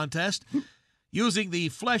painting contest, using the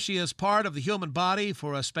fleshiest part of the human body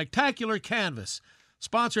for a spectacular canvas.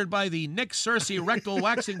 Sponsored by the Nick Searcy Rectal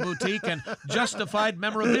Waxing Boutique and Justified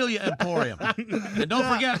Memorabilia Emporium. And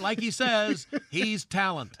don't forget, like he says, he's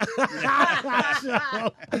talent.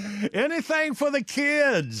 Anything for the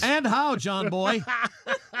kids. And how, John Boy?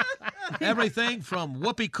 Everything from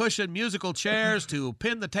whoopee cushion musical chairs to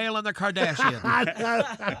pin the tail on the Kardashian.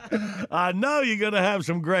 I know you're going to have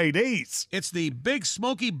some great eats. It's the Big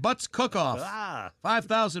Smoky Butts Cook-Off.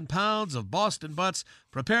 5,000 pounds of Boston butts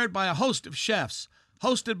prepared by a host of chefs.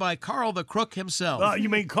 Hosted by Carl the Crook himself. You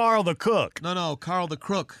mean Carl the Cook? No, Carl the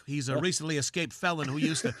Crook. He's a recently escaped felon who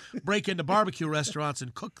used to break into barbecue restaurants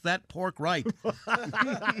and cook that pork right.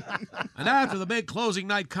 And after the big closing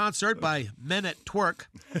night concert by Men at Twerk,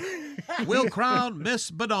 we'll crown Miss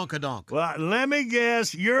Badonkadonk. Well, let me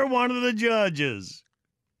guess, you're one of the judges.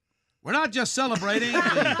 We're not just celebrating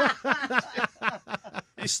the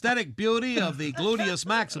aesthetic beauty of the gluteus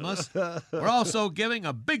maximus. We're also giving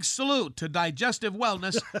a big salute to digestive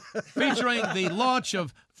wellness, featuring the launch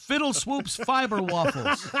of Fiddleswoop's Fiber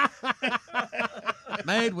Waffles.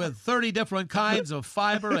 Made with 30 different kinds of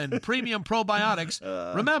fiber and premium probiotics.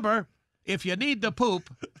 Remember, if you need to poop,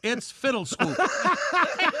 it's Fiddleswoop.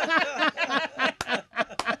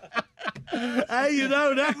 Hey, you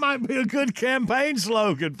know, that might be a good campaign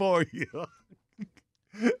slogan for you.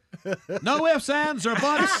 No ifs, ands, or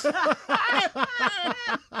buts.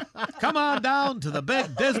 Come on down to the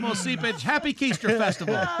big Dismal Seepage Happy Keister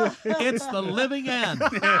Festival. It's the living end,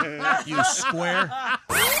 you square.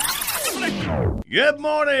 Good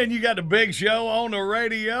morning. You got the Big Show on the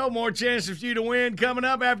radio. More chances for you to win coming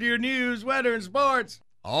up after your news, weather, and sports.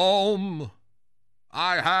 Home.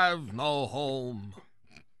 I have no home.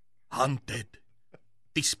 Hunted.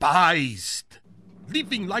 Despised.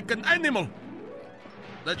 Living like an animal.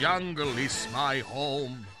 The jungle is my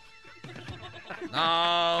home.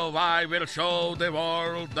 Now I will show the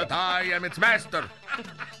world that I am its master.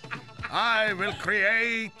 I will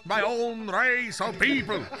create my own race of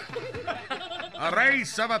people. A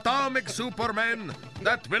race of atomic supermen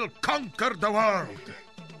that will conquer the world.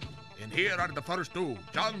 And here are the first two,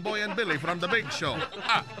 John Boy and Billy from The Big Show.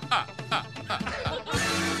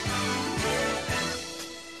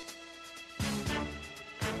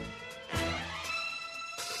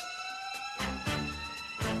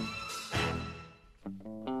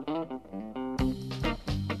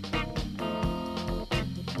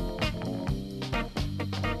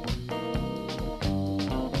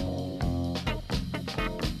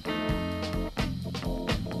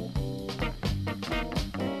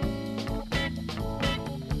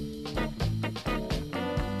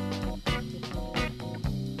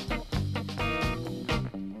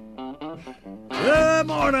 Good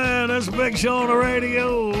morning. It's a Big Show on the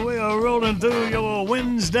radio. We are rolling through your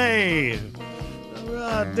Wednesday. All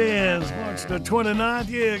right, then. It's March the 29th.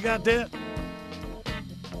 Yeah, got that?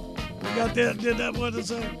 You got that? Did that what it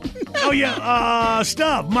say? Oh, yeah.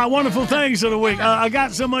 Stuff. My wonderful things of the week. I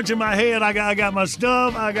got so much in my head. I got my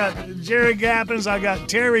stuff. I got Jerry Gappens. I got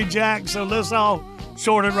Terry Jack. So let's all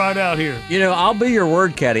sort it right out here. You know, I'll be your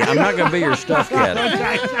word caddy. I'm not going to be your stuff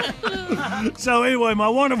caddy. So anyway, my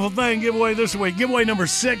wonderful thing giveaway this week. Giveaway number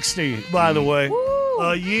 60, by the way.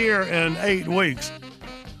 A year and 8 weeks.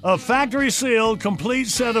 A factory-sealed, complete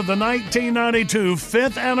set of the 1992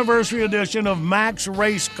 5th anniversary edition of Max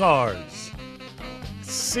Race Cars.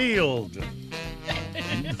 Sealed.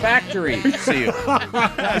 Factory sealed. Check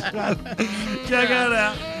that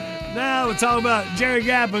out. Now we're talking about Jerry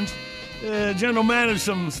Gappens. General manager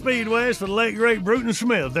some speedways for the late, great Bruton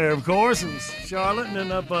Smith there, of course. It was Charlotte and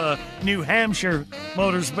then up New Hampshire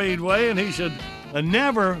Motor Speedway. And he should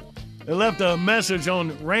never left a message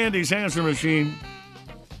on Randy's answer machine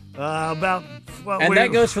about what and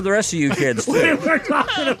that goes for the rest of you kids, too. We were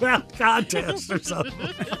talking about contests or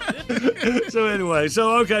something. So anyway,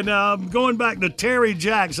 okay, now I'm going back to Terry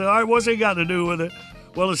Jack. So, all right, what's he got to do with it?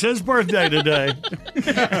 Well, it's his birthday today.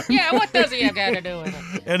 Yeah, what does he have got to do with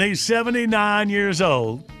it? And he's 79 years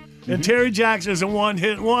old. And Terry Jackson is a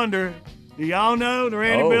one-hit wonder. Do y'all know? The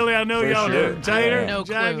Randy Billy, I know y'all know. Tater, no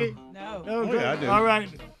Jackie? Clue. No. Oh, yeah, I do. All right.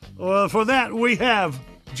 Well, for that, we have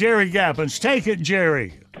Jerry Gappens. Take it,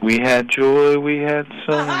 Jerry. We had joy, we had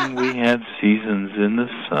song, we had seasons in the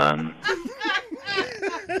sun.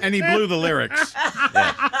 And he blew the lyrics.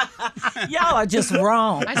 Yeah. Y'all are just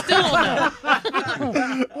wrong. I still don't know.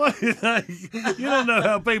 What do you think? You don't know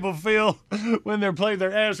how people feel when they're playing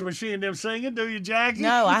their answer machine and them singing, do you, Jackie?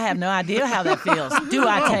 No, I have no idea how that feels. Do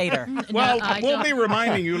I, Tater? Well, No, we'll be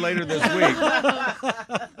reminding you later this week.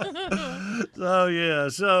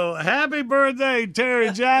 So happy birthday,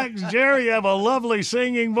 Terry Jacks. Jerry, you have a lovely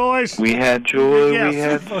singing voice. We had joy, we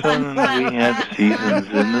had song, we had seasons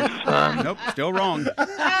in the sun. Nope, still wrong.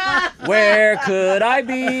 Where could I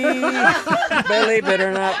be? Believe it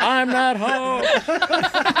or not, I'm not home.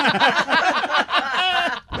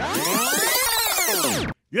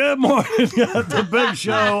 Good morning. Got the Big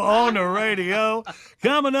Show on the radio.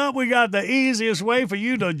 Coming up, we got the easiest way for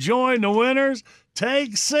you to join the winners.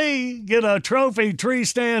 Take C. Get a Trophy Tree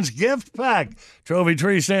Stands gift pack. Trophy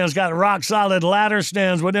Tree Stands got rock-solid ladder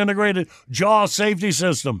stands with integrated jaw safety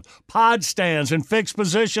system, pod stands in fixed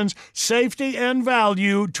positions, safety and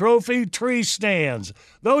value. Trophy Tree Stands.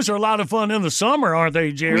 Those are a lot of fun in the summer, aren't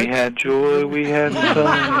they, Jerry? We had joy, we had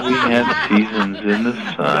song, we had seasons in the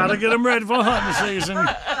sun. Gotta get them ready for hunting season.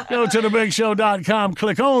 Go to thebigshow.com,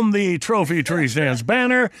 click on the Trophy Tree Stands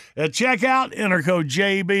banner. At checkout, enter code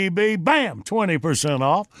JBB. Bam! 20%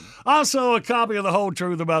 off. Also, a copy of The Whole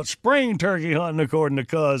Truth about spring turkey hunting, according to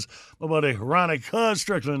Cuz, my buddy Ronnie Cuz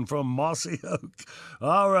Strickland from Mossy Oak.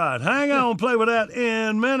 All right, hang on, play with that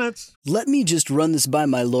in minutes. Let me just run this by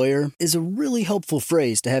my lawyer is a really helpful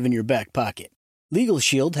phrase to have in your back pocket. Legal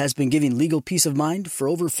Shield has been giving legal peace of mind for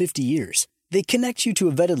over 50 years. They connect you to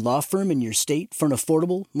a vetted law firm in your state for an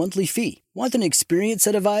affordable monthly fee. Want an experienced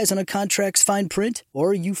set of eyes on a contract's fine print?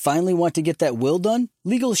 Or you finally want to get that will done?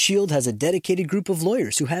 Legal Shield has a dedicated group of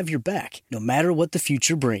lawyers who have your back, no matter what the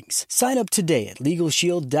future brings. Sign up today at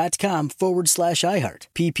LegalShield.com/iHeart.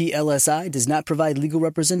 PPLSI does not provide legal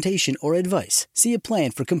representation or advice. See a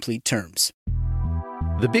plan for complete terms.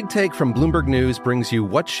 The Big Take from Bloomberg News brings you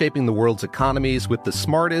what's shaping the world's economies with the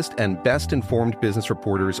smartest and best-informed business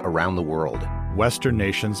reporters around the world. Western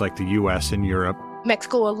nations like the U.S. and Europe.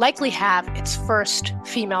 Mexico will likely have its first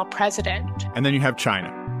female president. And then you have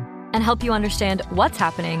China. And help you understand what's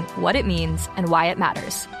happening, what it means, and why it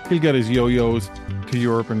matters. He'll get his yo-yos to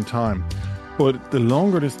Europe in time. But the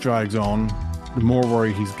longer this drags on, the more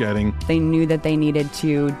worry he's getting. They knew that they needed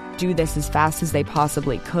to do this as fast as they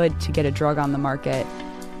possibly could to get a drug on the market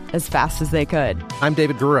as fast as they could. I'm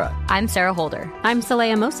David Gura. I'm Sarah Holder. I'm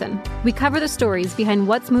Saleha Mohsen. We cover the stories behind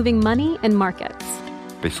what's moving money and markets.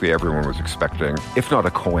 Basically, everyone was expecting, if not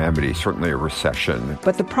a calamity, certainly a recession.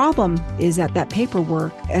 But the problem is that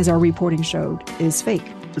paperwork, as our reporting showed, is fake.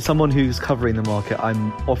 As someone who's covering the market,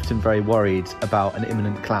 I'm often very worried about an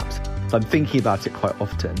imminent collapse. So I'm thinking about it quite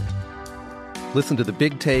often. Listen to The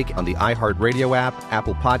Big Take on the iHeartRadio app,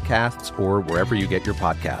 Apple Podcasts, or wherever you get your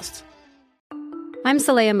podcasts. I'm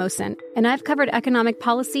Saleha Mohsen, and I've covered economic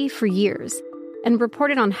policy for years and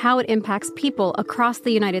reported on how it impacts people across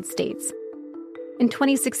the United States. In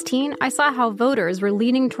 2016, I saw how voters were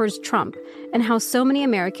leaning towards Trump and how so many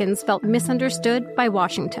Americans felt misunderstood by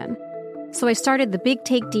Washington. So I started the Big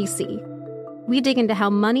Take DC. We dig into how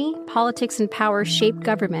money, politics, and power shape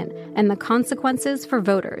government and the consequences for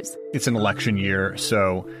voters. It's an election year,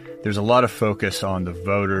 so there's a lot of focus on the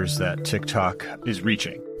voters that TikTok is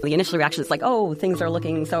reaching. The initial reaction is like, oh, things are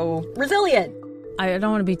looking so resilient. I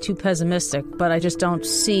don't want to be too pessimistic, but I just don't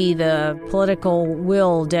see the political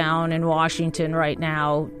will down in Washington right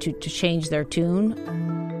now to change their tune.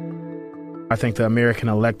 I think the American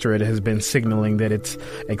electorate has been signaling that it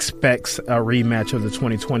expects a rematch of the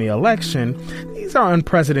 2020 election. These are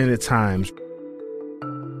unprecedented times.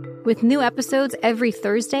 With new episodes every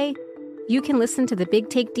Thursday, you can listen to The Big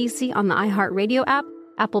Take DC on the iHeartRadio app,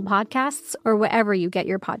 Apple Podcasts, or wherever you get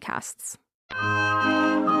your podcasts.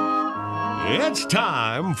 It's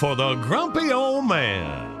time for the Grumpy Old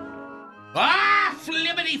Man. Ah,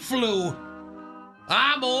 flippity flu.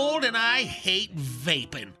 I'm old and I hate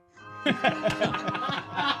vaping.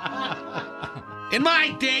 In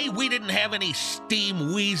my day, we didn't have any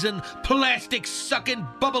steam wheezing, plastic sucking,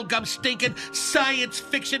 bubblegum stinking, science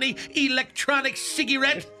fiction-y, electronic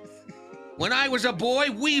cigarette. When I was a boy,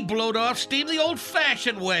 we blowed off steam the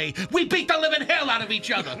old-fashioned way. We beat the living hell out of each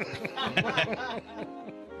other.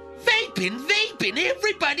 Vaping,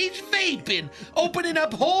 everybody's vaping. Opening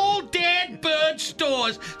up whole dead bird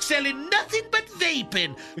stores, selling nothing but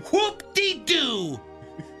vaping. Whoop-de-doo.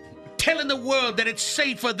 Telling the world that it's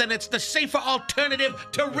safer than it's the safer alternative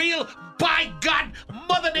to real, by God,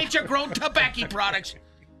 Mother Nature-grown tobacco products.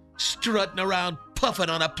 Strutting around, puffing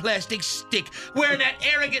on a plastic stick, wearing that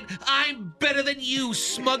arrogant, I'm better than you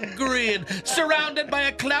smug grin, surrounded by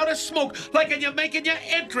a cloud of smoke like when you're making your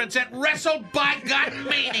entrance at Wrestle by God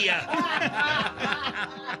Mania.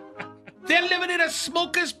 They're living in a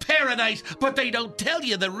smoker's paradise, but they don't tell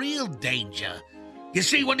you the real danger. You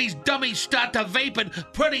see, when these dummies start to vaping,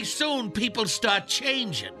 pretty soon people start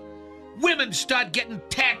changing. Women start getting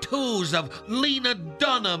tattoos of Lena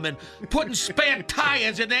Dunham and putting spare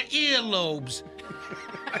tires in their earlobes.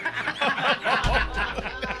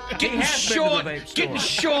 Getting short,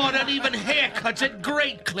 uneven haircuts at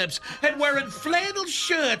Great Clips and wearing flannel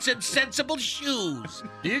shirts and sensible shoes.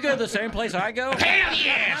 Do you go to the same place I go? Hell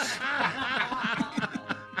yes!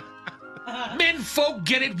 Men folk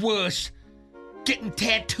get it worse. Getting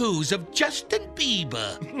tattoos of Justin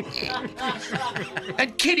Bieber.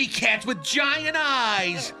 And kitty cats with giant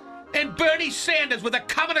eyes. And Bernie Sanders with a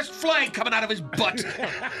communist flag coming out of his butt.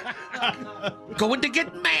 Going to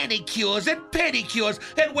get manicures and pedicures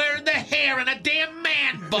and wearing their hair in a damn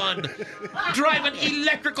man bun. Driving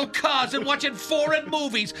electrical cars and watching foreign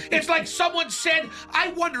movies. It's like someone said,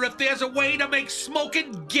 I wonder if there's a way to make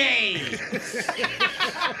smoking gay.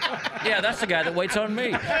 Yeah, that's the guy that waits on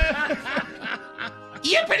me.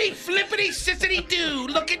 Yippity flippity sissity doo,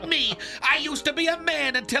 look at me. I used to be a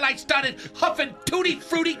man until I started huffing tutti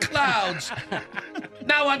fruity clouds.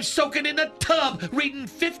 Now I'm soaking in a tub, reading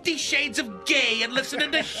 50 Shades of Gay and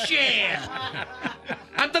listening to Cher.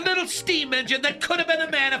 I'm the little steam engine that could have been a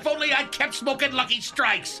man if only I kept smoking Lucky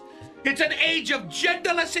Strikes. It's an age of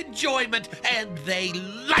genderless enjoyment, and they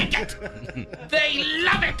like it. They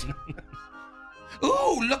love it.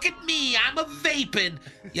 Ooh, look at me, I'm a vaping.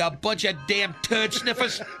 You bunch of damn turd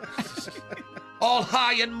sniffers. All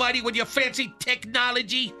high and mighty with your fancy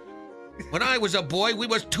technology. When I was a boy, we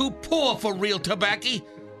was too poor for real tobacco,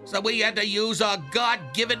 so we had to use our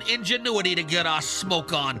God-given ingenuity to get our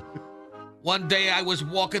smoke on. One day I was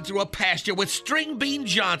walking through a pasture with String Bean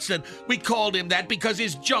Johnson. We called him that because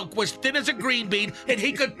his junk was thin as a green bean and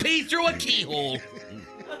he could pee through a keyhole.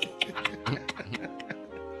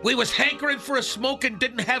 We was hankering for a smoke and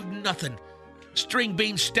didn't have nothing. String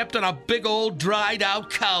Bean stepped on a big old dried out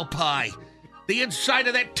cow pie. The inside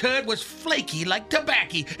of that turd was flaky like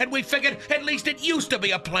tobacco, and we figured at least it used to be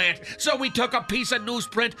a plant. So we took a piece of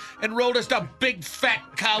newsprint and rolled us a big fat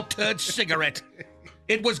cow turd cigarette.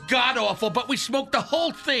 It was god-awful, but we smoked the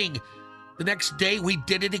whole thing. The next day we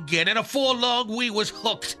did it again, and afore long we was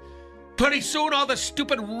hooked. Pretty soon all the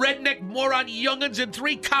stupid redneck moron young'uns in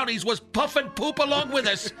 3 counties was puffing poop along with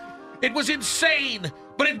us. It was insane,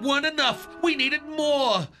 but it weren't enough. We needed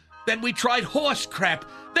more. Then we tried horse crap,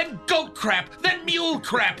 then goat crap, then mule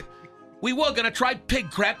crap. We were gonna try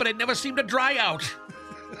pig crap, but it never seemed to dry out.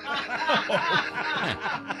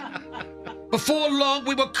 Before long,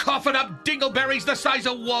 we were coughing up dingleberries the size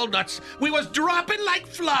of walnuts. We was dropping like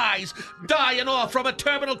flies, dying off from a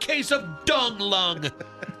terminal case of dung lung.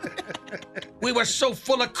 We were so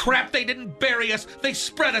full of crap they didn't bury us. They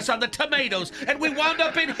spread us on the tomatoes, and we wound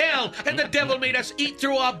up in hell, and the devil made us eat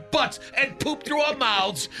through our butts and poop through our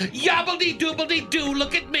mouths. Yobbledy-doobledy-doo,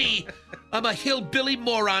 look at me. I'm a hillbilly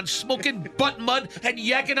moron smoking butt mud and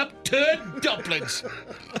yakking up turd dumplings.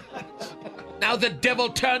 Now the devil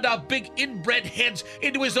turned our big inbred heads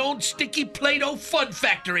into his own stinky Play-Doh fun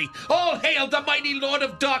factory. All hail the mighty Lord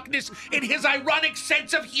of Darkness in his ironic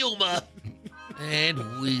sense of humor.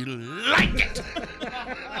 And we liked it.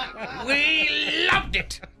 We loved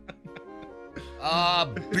it. Ah,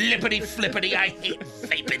 blippity flippity, I hate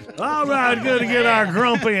vaping. All right, good to get our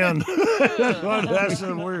grump in. That's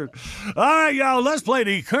so weird. All right, y'all, let's play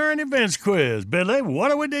the current events quiz. Billy,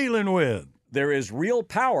 what are we dealing with? There is real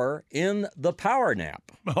power in the power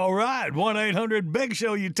nap. All right,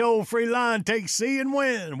 1-800-BIG-SHOW, you toll-free line. Take C and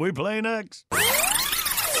win. We play next.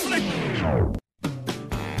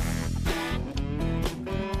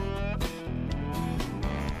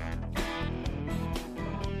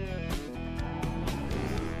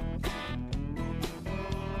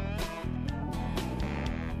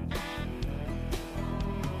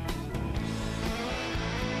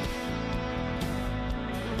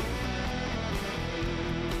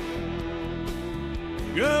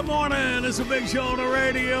 Good morning. It's a Big Show on the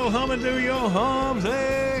radio. Humming through your hums.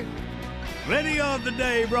 Hey. Video of the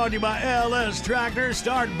day brought to you by LS Tractor.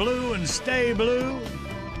 Start blue and stay blue.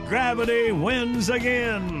 Gravity wins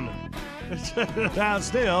again.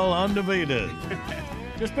 Still undefeated.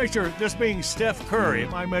 Just picture this being Steph Curry.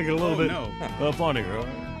 It might make it a little bit funnier.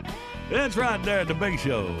 Right? It's right there at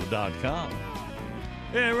thebigshow.com.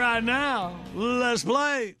 And right now, let's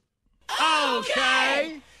play.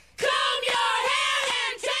 Okay. Comb your hair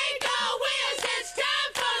and take a whiz. It's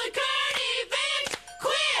time for the current event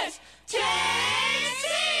quiz. Take C.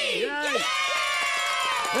 Yeah!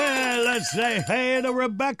 And let's say hey to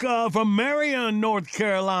Rebecca from Marion, North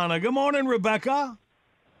Carolina. Good morning, Rebecca.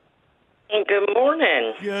 Good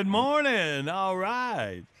morning. Good morning. All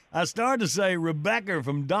right. I started to say Rebecca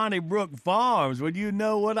from Donnybrook Farms. Would you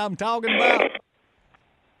know what I'm talking about?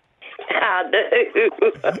 I do.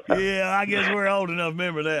 Yeah, I guess we're old enough to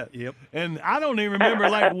remember that. Yep. And I don't even remember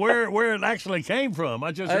like where it actually came from.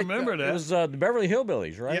 I just remember that. It was the Beverly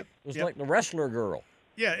Hillbillies, right? Yep. It was like the wrestler girl.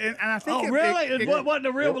 Yeah, and I think. Oh, really? It wasn't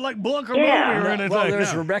a real like book or movie or anything. Well,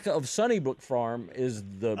 there's Rebecca of Sunnybrook Farm is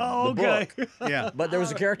the book. Yeah. But there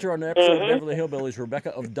was a character on the episode of Beverly Hillbillies,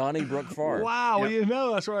 Rebecca of Donnybrook Farm. Wow, you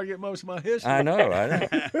know that's where I get most of my history. I know.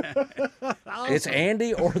 It's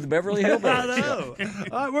Andy or the Beverly Hillbillies. I know.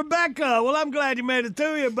 All right, Rebecca, well, I'm glad you made it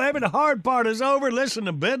through you, baby. The hard part is over. Listen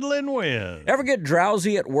to Biddle and Win. Ever get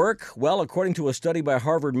drowsy at work? Well, according to a study by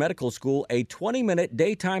Harvard Medical School, a 20-minute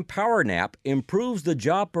daytime power nap improves the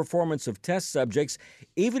job performance of test subjects,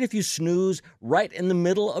 even if you snooze right in the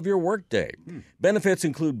middle of your workday. Benefits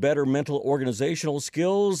include better mental organizational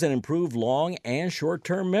skills and improved long and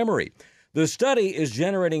short-term memory. The study is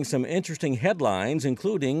generating some interesting headlines,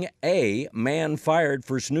 including A, man fired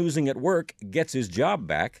for snoozing at work gets his job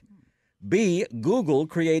back. B, Google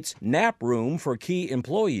creates nap room for key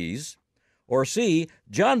employees. Or C,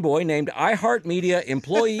 John Boy named iHeartMedia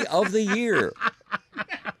Employee of the Year.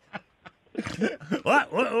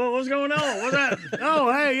 What's going on? What's that?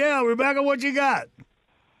 Oh, hey, yeah, Rebecca, what you got?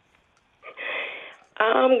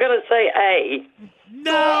 I'm going to say A.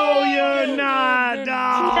 No, you're not.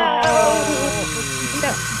 No.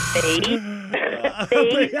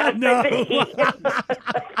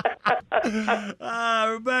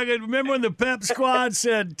 Rebecca, remember when the Pep Squad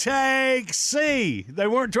said, take C? They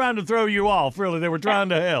weren't trying to throw you off, really. They were trying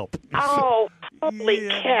to help. Oh, holy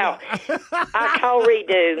cow. I call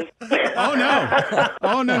redo. Oh, no.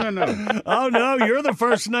 Oh, no. Oh, no, you're the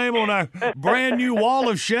first name on our brand new wall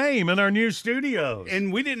of shame in our new studios.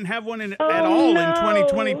 And we didn't have one at all in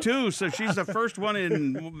 2022, so she's the first one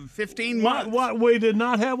in 15 months. What we did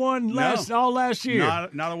not have one all last year?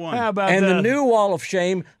 Not a one. How about and that? the new wall of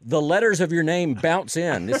shame, the letters of your name bounce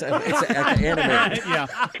in. It's animated. Yeah.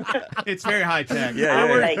 It's very high tech. Yeah.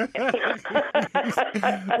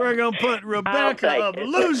 We're going to put Rebecca of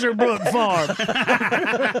Loserbrook Farm.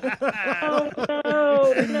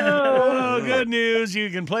 Oh, no. Oh, good news. You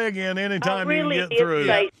can play again anytime you can get through.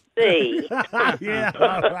 C. Yeah,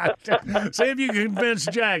 all right. See if you can convince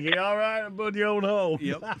Jackie, all right? And put you on hold.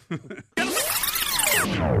 Yep.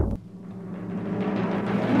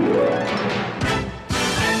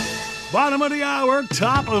 Bottom of the hour,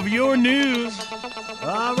 top of your news.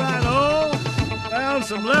 All right, found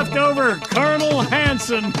some leftover Colonel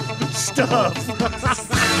Hanson stuff. That's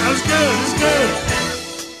good, that's good.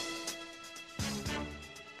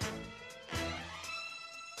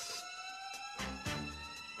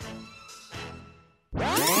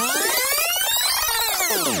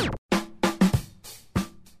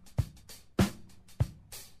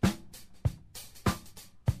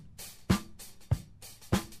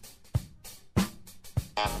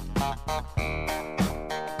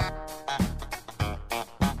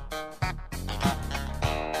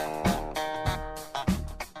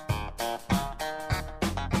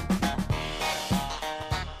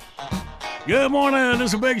 Good morning. This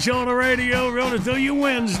is a Big Show on the radio. Running through you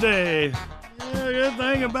Wednesday. Good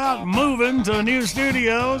thing about moving to new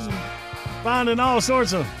studios and finding all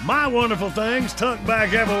sorts of my wonderful things tucked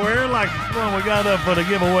back everywhere, like the one we got up for the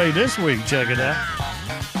giveaway this week. Check it out.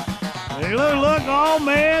 Hey, look, oh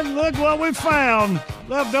man, look what we found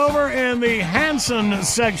left over in the Hanson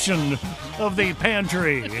section of the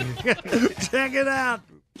pantry. Check it out.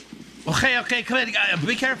 Okay, come in.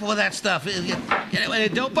 Be careful with that stuff.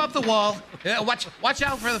 Don't bump the wall. Watch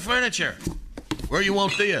out for the furniture. Where you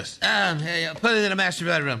want this? Hey, put it in the master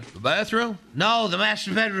bedroom. The bathroom? No, the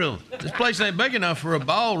master bedroom. This place ain't big enough for a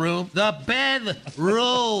ballroom. The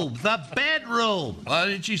bedroom. The bedroom. Why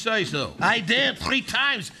didn't you say so? I did 3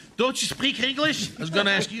 times. Don't you speak English? I was going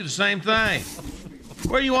to ask you the same thing.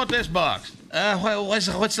 Where you want this box?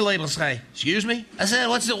 What's the label say? Excuse me? I said,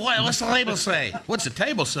 what's the label say? What's the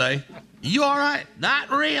table say? You all right? Not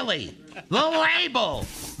really. The label.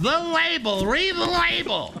 The label. Read the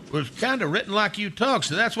label. It was kind of written like you talk,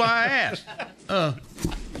 so that's why I asked.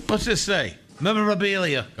 What's this say?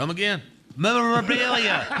 Memorabilia. Come again?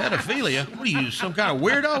 Memorabilia. Pedophilia? What are you, some kind of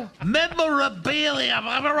weirdo? Memorabilia.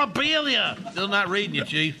 Still not reading you,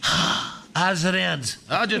 Chief. As it ends.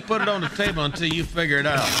 I'll just put it on the table until you figure it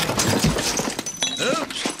out.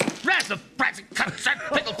 Oops.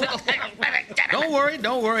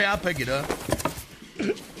 Don't worry, I'll pick it up.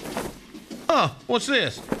 What's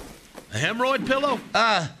this? A hemorrhoid pillow?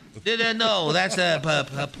 No, that's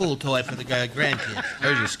a pool toy for the grandkids.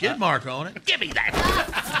 There's a skid mark on it. Give me that.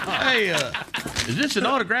 Hey, is this an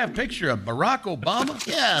autographed picture of Barack Obama?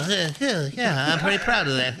 Yeah, I'm pretty proud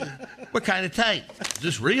of that. We're kind of tight. Is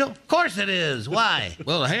this real? Of course it is. Why?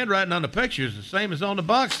 Well, the handwriting on the picture is the same as on the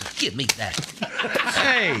box. Give me that.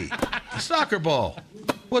 Hey, a soccer ball.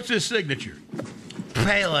 What's his signature?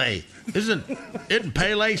 Pele. Isn't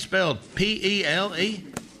Pele spelled P-E-L-E?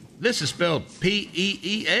 This is spelled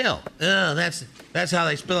P-E-E-L. Oh, that's how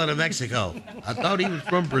they spell it in Mexico. I thought he was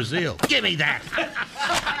from Brazil. Give me that.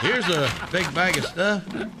 Here's a big bag of stuff.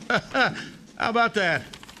 How about that?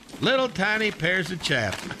 Little tiny pairs of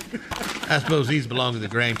chaps. I suppose these belong to the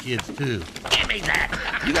grandkids, too. Give me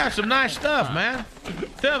that. You got some nice stuff, man.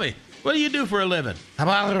 Tell me, what do you do for a living? I'm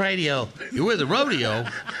on the radio. You're with a rodeo?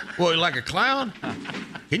 Boy, like a clown?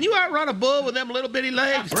 Can you outrun a bull with them little bitty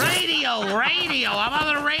legs? Radio. I'm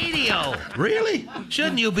on the radio. Really?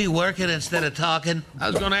 Shouldn't you be working instead of talking? I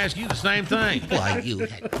was going to ask you the same thing. Why, you...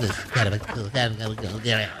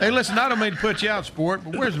 Hey, listen, I don't mean to put you out, sport,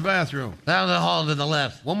 but where's the bathroom? Down the hall to the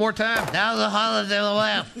left. One more time? Down the hall to the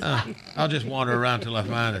left. I'll just wander around till I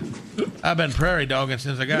find it. I've been prairie dogging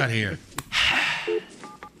since I got here.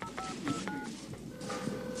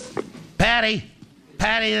 Patty,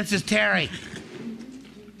 this is Terry.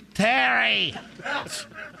 Terry!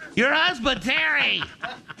 Your husband, Terry!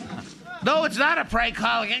 No, it's not a prank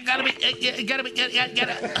call. It gotta be.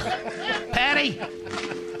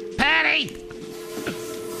 Patty!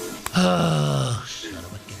 Oh, son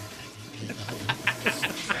of a gun.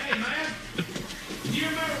 Hey, man. Do you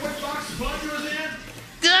remember which box the plunger was in?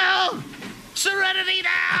 Go! Serenity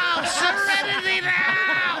now! Serenity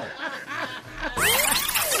now!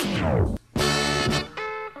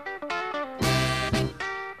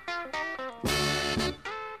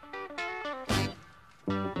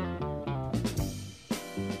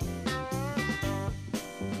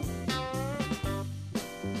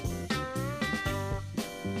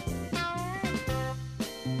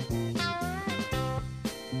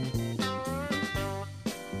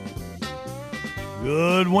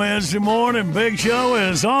 Good Wednesday morning. Big Show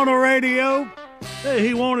is on the radio. Hey,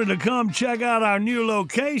 he wanted to come check out our new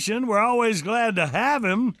location. We're always glad to have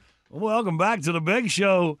him. Welcome back to the Big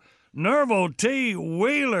Show, Nervo T.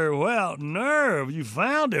 Wheeler. Well, Nerve, you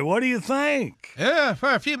found it. What do you think? Yeah,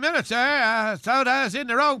 for a few minutes there, I thought I was in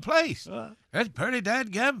the wrong place. It's pretty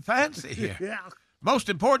dadgum fancy here. Yeah. Most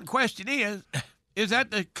important question is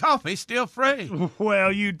that the coffee still free?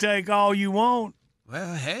 Well, you take all you want.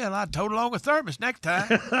 Well, hell, I'd tote along a thermos next time.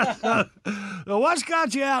 What's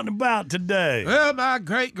got you out and about today? Well, my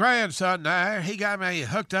great-grandson there, he got me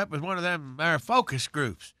hooked up with one of them focus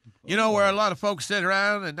groups. You know, where a lot of folks sit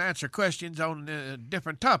around and answer questions on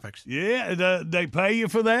different topics. Yeah, they pay you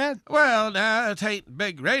for that? Well, now, it ain't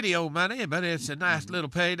big radio money, but it's a nice little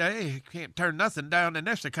payday. You can't turn nothing down in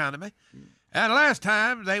this economy. And last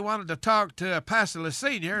time, they wanted to talk to Pasadena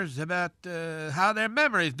seniors about how their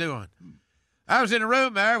memory's doing. I was in a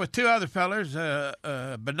room there with 2 other fellers,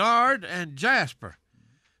 Bernard and Jasper.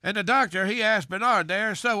 And the doctor, he asked Bernard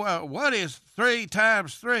there, so what is 3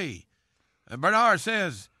 times 3? And Bernard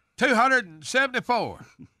says, 274.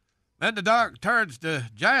 Then the doc turns to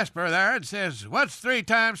Jasper there and says, what's 3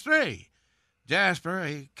 times 3? Jasper,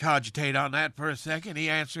 he cogitate on that for a second. He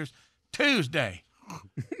answers, Tuesday.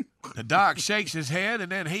 The doc shakes his head, and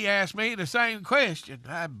then he asked me the same question.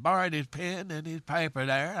 I borrowed his pen and his paper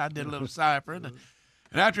there. I did a little ciphering.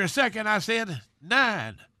 And after a second, I said,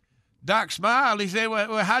 9. Doc smiled. He said,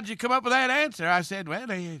 well, how'd you come up with that answer? I said, well,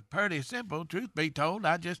 it's pretty simple. Truth be told,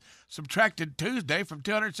 I just subtracted Tuesday from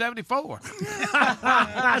 274.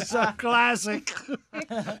 That's a classic.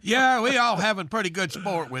 Yeah, we all having pretty good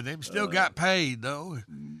sport with him. Still got paid, though.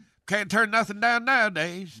 Can't turn nothing down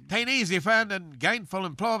nowadays. Tain't easy finding gainful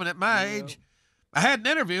employment at my age. I had an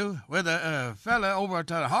interview with a fella over at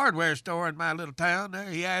the hardware store in my little town there.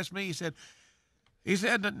 He asked me, he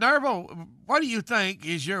said, Nerval, what do you think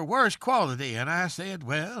is your worst quality? And I said,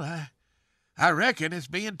 well, I reckon it's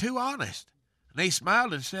being too honest. And he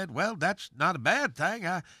smiled and said, well, that's not a bad thing.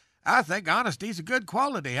 I think honesty's a good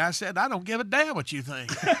quality. I said, I don't give a damn what you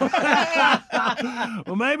think.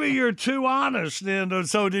 Well, maybe you're too honest then.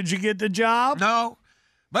 So did you get the job? No,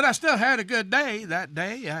 but I still had a good day that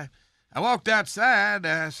day. I walked outside.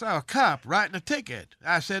 I saw a cop writing a ticket.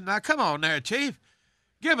 I said, now, come on there, Chief.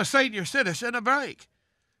 Give a senior citizen a break.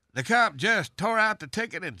 The cop just tore out the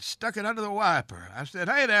ticket and stuck it under the wiper. I said,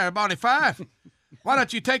 hey there, Bonnie Fife. Why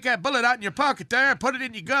don't you take that bullet out in your pocket there and put it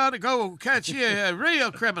in your gun and go catch you a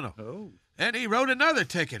real criminal? Oh. And he wrote another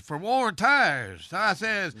ticket for worn tires. So I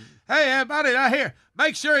says, hey, everybody out here,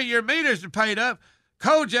 make sure your meters are paid up.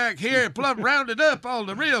 Kojak here plumb rounded up all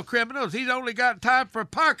the real criminals. He's only got time for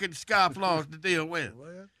parking scofflaws to deal with.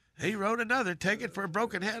 He wrote another ticket for a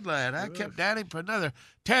broken headlight. I kept at him for another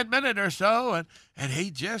 10 minutes or so, and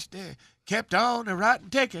he just kept on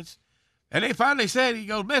writing tickets. And he finally said, he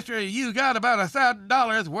goes, mister, you got about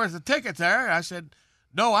 $1,000 worth of tickets there. I said,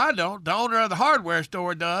 no, I don't. The owner of the hardware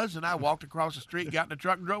store does. And I walked across the street, got in the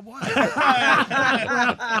truck, and drove away.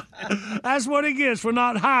 That's what he gets for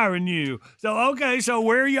not hiring you. So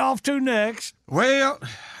where are you off to next? Well,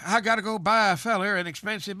 I got to go buy a feller an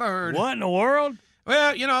expensive bird. What in the world?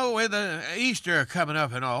 Well, with Easter coming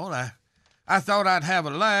up and all, I thought I'd have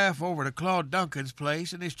a laugh over to Claude Duncan's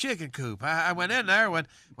place in his chicken coop. I went in there when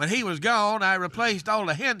he was gone. I replaced all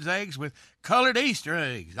the hen's eggs with colored Easter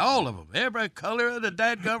eggs, all of them, every color of the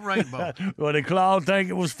dadgum rainbow. Well, did Claude think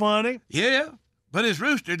it was funny? Yeah, but his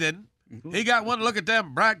rooster didn't. He got one look at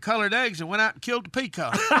them bright-colored eggs and went out and killed the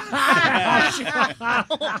peacock. Yeah,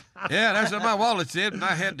 that's what my wallet said, and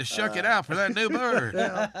I had to shuck it out for that new bird.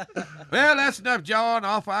 Well, that's enough jawing.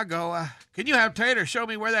 Off I go. Can you have Tater show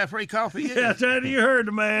me where that free coffee is? Yeah, Tater, you heard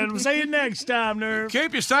the man. We'll see you next time, Nerve.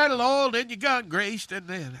 Keep your saddle oiled and your gun greased, and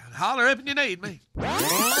then holler if you need me.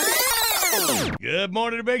 Good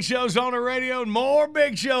morning, the Big Show's on the radio, and more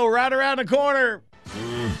Big Show right around the corner.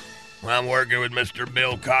 I'm working with Mr.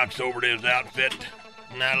 Bill Cox over at his outfit,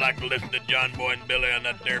 and I like to listen to John Boy and Billy on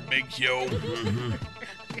that there Big Show.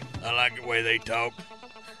 I like the way they talk.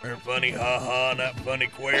 They're funny ha-ha, not funny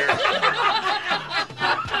queer.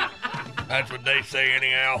 That's what they say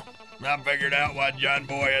anyhow. I figured out why John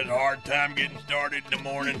Boy has a hard time getting started in the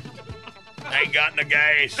morning. Ain't got no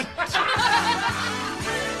gas.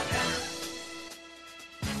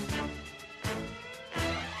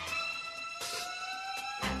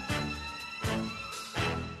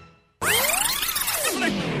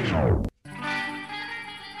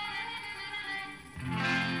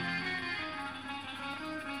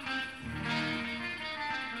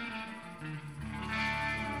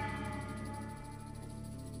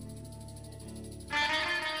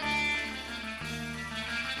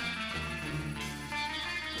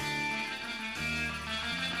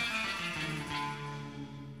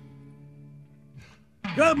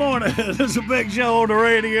 Good morning. This is a Big Show on the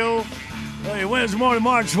radio. Hey, Wednesday morning,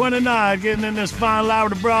 March 29th, getting in this final hour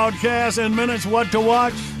to broadcast. In minutes, what to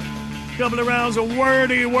watch. Couple of rounds of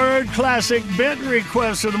wordy word classic bit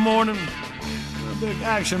requests of the morning. A big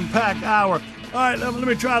action-packed hour. All right, let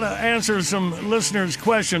me try to answer some listeners'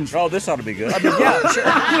 questions. Oh, this ought to be good. Yeah, sure.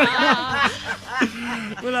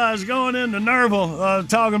 When I was going into Nerval,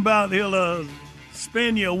 talking about he'll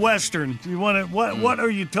spin you a Western. You want it? What are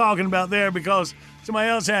you talking about there? Because somebody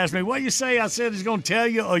else asked me, what you say? I said he's going to tell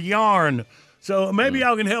you a yarn. So maybe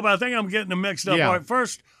y'all can help. I think I'm getting them mixed up. Yeah. All right,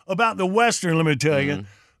 first, about the Western, let me tell you.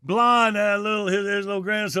 Blonde had his little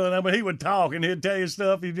grandson, but he would talk and he'd tell you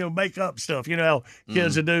stuff, he'd make up stuff, how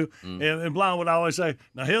kids would do. And Blonde would always say,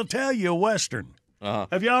 now he'll tell you a Western. Uh-huh.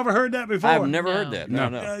 Have you ever heard that before? I've never heard that. No.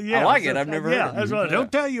 I like it. I've never heard it. Yeah, that's right. He'll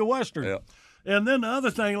tell you a Western. Yeah. And then the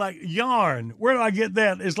other thing, like yarn. Where do I get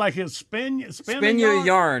that? It's like his spin you a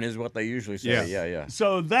yarn is what they usually say. Yeah.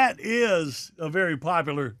 So that is a very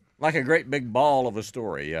popular Like a great big ball of a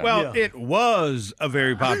story, yeah. Well, it was a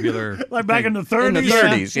very popular. Like back in the 30s? In the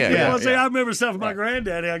 30s, yeah. Well, see, I remember stuff with my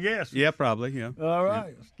granddaddy, I guess. Yeah, probably, yeah. All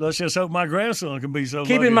right. Let's just hope my grandson can be so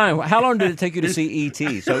Keep lucky. in mind, how long did it take you to see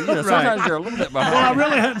E.T.? So, sometimes you're a little bit behind. Well, I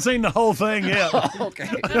really hadn't seen the whole thing yet. Okay.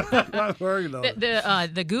 I'm working on it.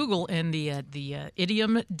 The Google in the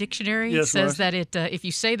idiom dictionary Yes, says Mark. that if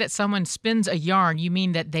you say that someone spins a yarn, you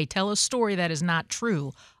mean that they tell a story that is not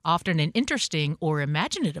true, often an interesting or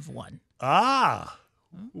imaginative one. Ah.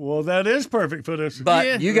 Well, that is perfect for this.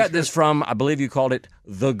 But you got this from, I believe you called it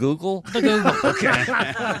the Google? The Google. Okay.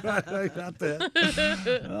 I got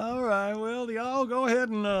that. All right. Well, y'all go ahead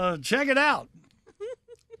and check it out.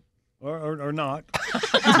 Or not.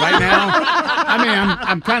 Right now? I mean,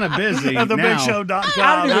 I'm kind of busy At now. thebigshow.com.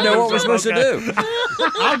 I don't even know what we're supposed to do.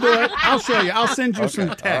 I'll do it. I'll show you. I'll send you some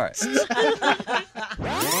texts.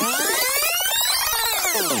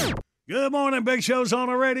 Good morning, Big Show's on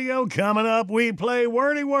the radio. Coming up, we play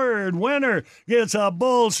Wordy Word. Winner gets a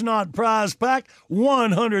Bull Snot prize pack,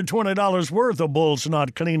 $120 worth of Bull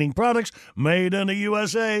Snot cleaning products made in the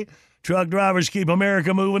USA. Truck drivers keep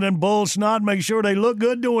America moving, and Bull Snot make sure they look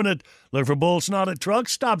good doing it. Look for Bull Snot at truck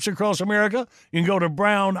stops across America. You can go to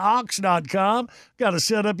brownox.com. Got a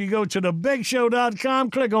setup. You go to thebigshow.com,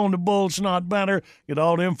 click on the Bull Snot banner, get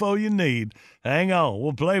all the info you need. Hang on,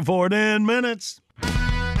 we'll play for it in minutes.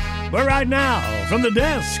 But right now, from the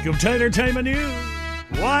desk of Tatertainment News,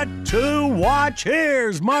 what to watch?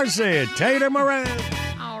 Here's Marcy Tater Moran.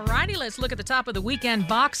 Alrighty, let's look at the top of the weekend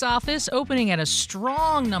box office. Opening at a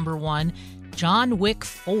strong number 1, John Wick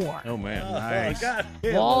 4. Oh, man. Nice.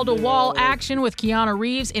 Wall-to-wall action with Keanu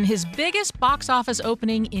Reeves in his biggest box office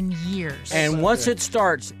opening in years. And once it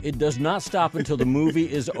starts, it does not stop until the movie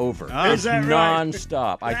is over. Is that right?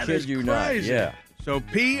 Non-stop. I That kid is you crazy. not. Yeah. So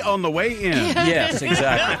pee on the way in. Yes,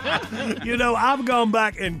 exactly. You know, I've gone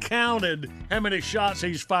back and counted how many shots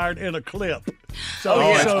he's fired in a clip. So,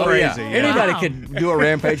 Oh, crazy. yeah. Yeah. Anybody Wow. could do a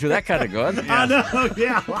rampage with that kind of gun. I know,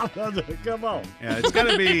 yeah. Come on. Yeah, it's going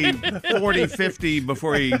to be 40, 50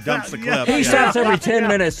 before he dumps the clip. He Yeah. stops every 10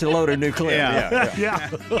 minutes to load a new clip. Yeah. Yeah.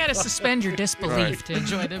 You got to suspend your disbelief to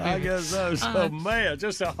enjoy the movie. I guess so. So, man,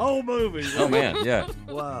 just a whole movie. Oh, man, yeah.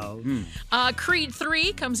 Wow. Creed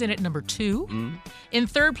 3 comes in at number 2. In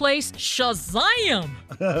third place, Shazam!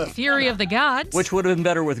 Fury of the Gods. Which would have been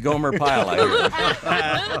better with Gomer Pyle, I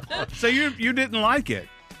hear. So you didn't like it?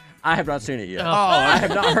 I have not seen it yet. Oh. I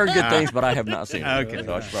have not heard good things, but I have not seen it. Okay.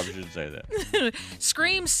 So I probably shouldn't say that.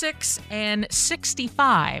 Scream 6 and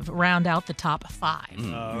 65 round out the top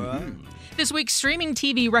 5. All right. This week's streaming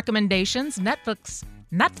TV recommendations, Netflix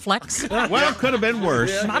Well, it could have been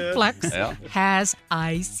worse. Netflix Yeah. has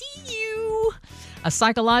I See You, a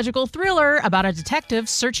psychological thriller about a detective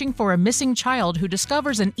searching for a missing child who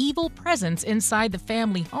discovers an evil presence inside the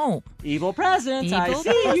family home. Evil presence, I Evil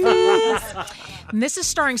see you. And this is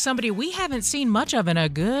starring somebody we haven't seen much of in a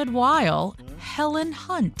good while, Helen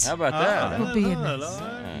Hunt. How about that? Will be in this.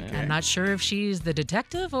 I'm not sure if she's the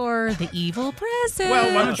detective or the evil presence.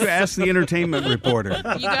 Well, why don't you ask the entertainment reporter?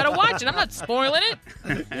 You gotta watch it. I'm not spoiling it.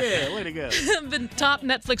 Yeah, way to go. The top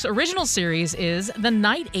Netflix original series is The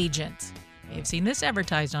Night Agent. You've seen this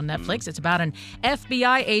advertised on Netflix. It's about an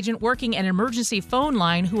FBI agent working an emergency phone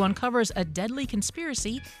line who uncovers a deadly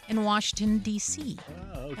conspiracy in Washington, D.C.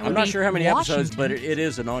 I'm not sure how many episodes, but Washington. it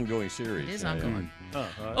is an ongoing series. It is Yeah, ongoing. Oh,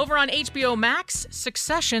 Over on HBO Max,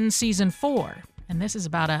 Succession Season 4. And this is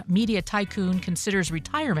about a media tycoon considers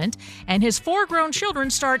retirement, and his 4 grown children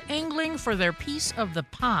start angling for their piece of the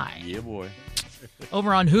pie. Yeah, boy.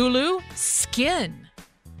 Over on Hulu, Skin.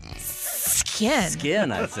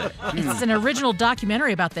 Skin, I'd say. It's an original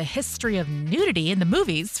documentary about the history of nudity in the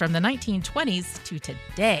movies from the 1920s to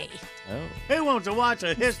today. Oh. Who wants to watch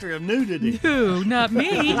a history of nudity? No, not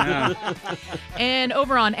me. And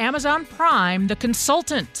over on Amazon Prime, The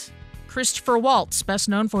Consultant. Christopher Waltz, best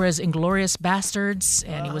known for his Inglourious Bastards,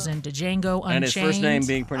 and he was in Django Unchained. And his first name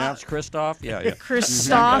being pronounced Christoph? Yeah.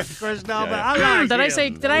 Christoph. Christoph, Yeah. I like Did I him. say?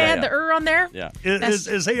 Did I add the on there? Yeah.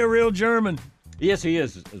 Is he a real German? Yes, he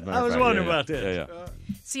is. As a matter I of was fact. wondering Yeah, about yeah. this. Yeah,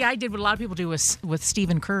 See, I did what a lot of people do with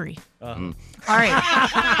Stephen Curry. Mm. All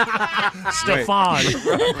right. Stefan.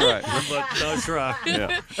 Right. But no try.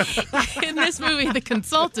 Yeah. In this movie, The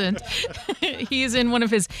Consultant, he is in one of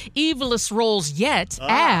his evilest roles yet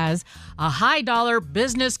as a high-dollar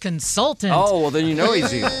business consultant. Oh, well, then you know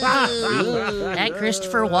he's evil. That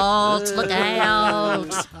Christopher Waltz, look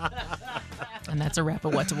out. And that's a wrap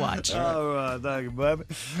of What to Watch. All right, thank you, baby.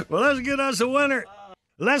 Well, let's get us a winner.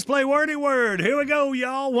 Let's play Wordy Word. Here we go,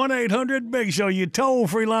 y'all. 1-800-BIG-SHOW. You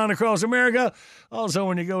toll-free line across America. Also,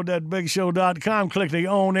 when you go to that bigshow.com, click the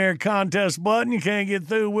on-air contest button. You can't get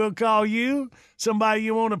through, we'll call you. Somebody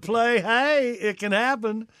you want to play, hey, it can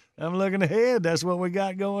happen. I'm looking ahead. That's what we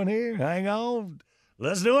got going here. Hang on.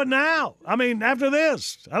 Let's do it now. I mean, after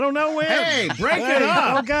this. I don't know when. Hey, break it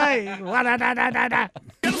up. Okay.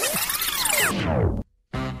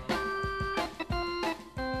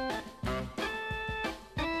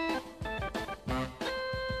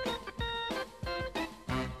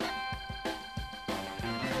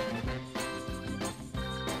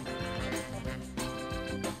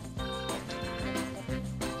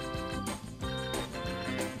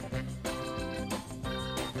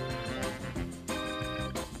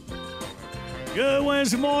 Good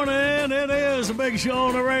Wednesday morning. It is a big show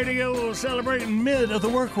on the radio celebrating mid of the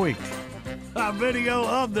work week. Our video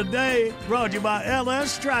of the day brought to you by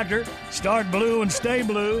LS Tractor. Start blue and stay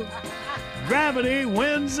blue. Gravity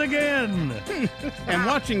wins again. And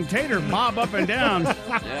watching Tater bob up and down,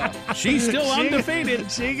 she's still undefeated.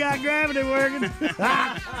 She got gravity working. All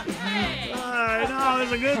right, no,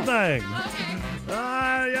 it's a good thing. All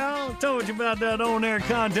right, y'all. Told you about that on-air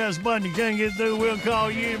contest button. You can't get through, we'll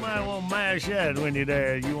call you. You might want to mash that when you're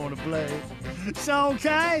there. You want to play? It's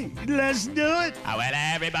okay. Let's do it. Oh, well,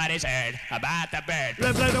 everybody's heard about the bird.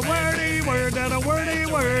 Let's play the wordy word and a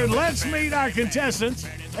wordy word. Let's meet our contestants,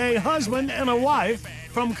 a husband and a wife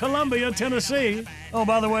from Columbia, Tennessee. Oh,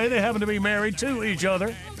 by the way, they happen to be married to each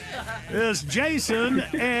other. It's Jason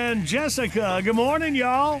and Jessica. Good morning,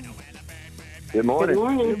 y'all. Good morning. Good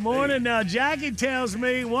morning. Good morning. Now, Jackie tells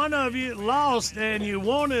me one of you lost and you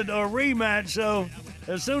wanted a rematch, so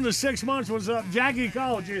as soon as 6 months was up, Jackie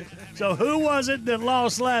called you. So who was it that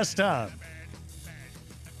lost last time?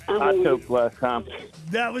 I choked last time.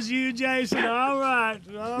 That was you, Jason. All right.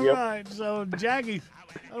 All Yep. right. So, Jackie,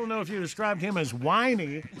 I don't know if you described him as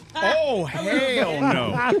whiny. Oh, hell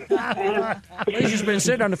no. He's just been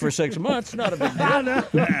sitting on it for 6 months. Not a big deal.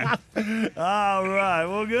 All right.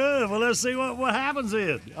 Well, good. Well, let's see what happens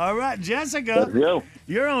then. All right, Jessica, Let's go.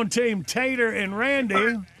 you're on Team Tater and Randy.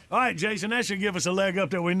 All right, Jason, that should give us a leg up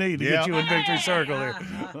that we need to get you in victory circle here.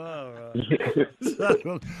 All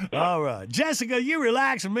right. All right. Jessica, you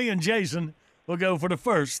relax, and me and Jason will go for the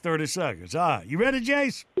first 30 seconds. All right. You ready,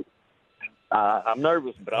 Jace? I'm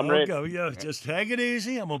nervous, but I'm ready. Okay, yeah, just take it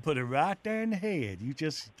easy. I'm going to put it right there in the head. You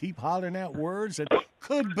just keep hollering out words that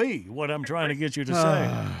could be what I'm trying to get you to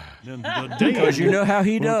say. Because you know how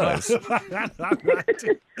he does. All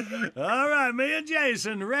right, me and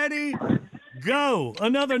Jason, ready? Go.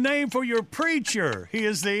 Another name for your preacher. He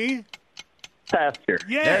is the... Pastor.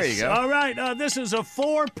 Yes. There you go. All right. This is a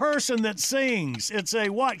 4-person that sings. It's a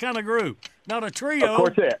what kind of group? Not a trio. A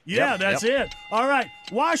quartet. Yeah, Yep, that's yep. it. All right.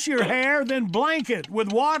 Wash your hair, then blanket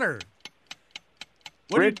with water.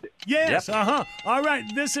 Red. Yes. Yep. Uh-huh. All right.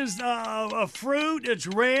 This is a fruit. It's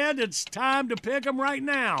red. It's time to pick them right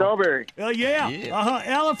now. Strawberry. Yeah. Uh-huh.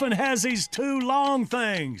 Elephant has these 2 long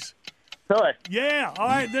things. Toy. Yeah. All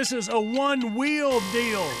right. This is a 1-wheel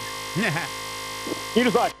deal.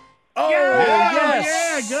 Unicycle. Oh, yes.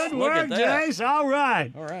 yeah, good Look work, at that. Jace. All right.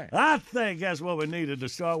 All right. I think that's what we needed to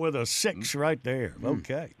start with, a 6 right there.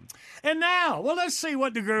 Okay. And now, well, let's see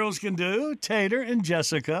what the girls can do. Tater and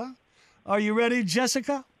Jessica. Are you ready,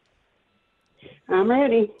 Jessica? I'm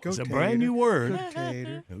ready. It's a brand new word.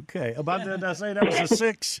 Okay. About that, did I say that was a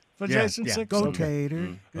 6 for Jason? 6? Go Okay.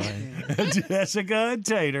 Tater. Jessica and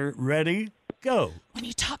Tater, ready, go. When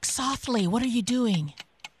you talk softly, what are you doing?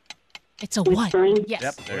 It's a what? Yes.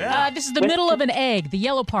 Yep, there you go. This is the middle of an egg. The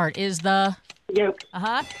yellow part is the. Yep.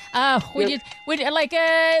 When you when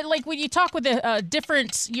you talk with a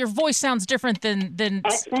different, your voice sounds different than.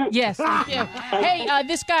 Accent? Yes. Yeah. Hey,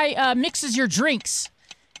 this guy mixes your drinks.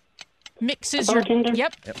 Mixes your.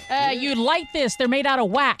 Yep. You light this. They're made out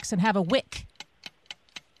of wax and have a wick.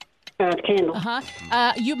 Candle.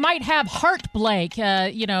 You might have heart blank.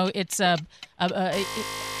 It's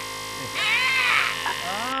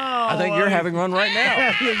I think you're having one right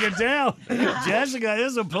now. You can tell. Jessica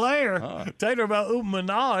is a player. Tater about ooping and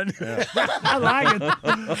gnawing. I like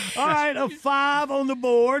it. All right, a 5 on the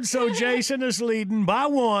board. So Jason is leading by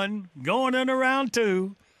 1, going into round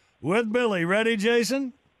 2 with Billy. Ready,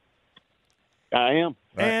 Jason? I am.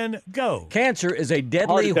 And go. Cancer is a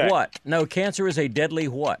deadly what? No, cancer is a deadly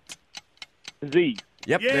what? Disease.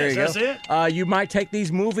 Yep, Yes, there you that's go. You might take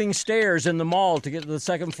these moving stairs in the mall to get to the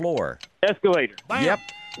 2nd floor. Escalator. Bam. Yep.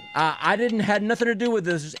 I had nothing to do with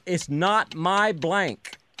this. It's not my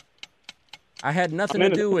blank. I had nothing to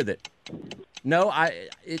do with it. No,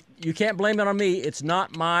 you can't blame it on me. It's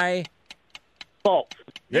not my fault.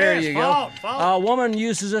 There Yes, you fault, go. fault. A woman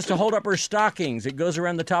uses this to hold up her stockings. It goes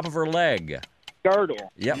around the top of her leg.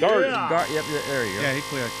 Girdle. Yep. Girdle. Yep, there you go. Yeah, he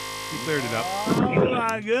cleared it up. All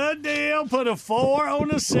right, good deal. Put a 4 on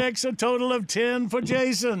a 6, a total of 10 for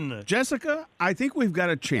Jason. Jessica, I think we've got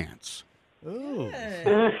a chance. Ooh.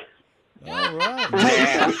 All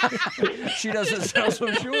right. She doesn't sound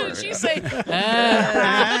so sure. She say,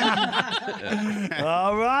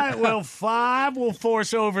 All right. Well, 5 will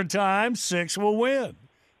force overtime. 6 will win.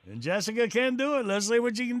 And Jessica can do it. Let's see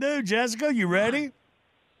what you can do. Jessica, you ready?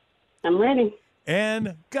 I'm ready.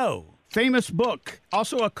 And go. Famous book,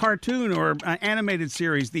 also a cartoon or animated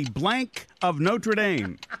series, The Blank of Notre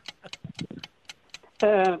Dame.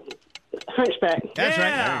 Hunchback. That's right.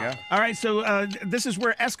 There you go. All right, so this is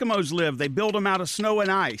where Eskimos live. They build them out of snow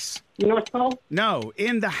and ice. North Pole? No,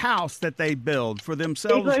 in the house that they build for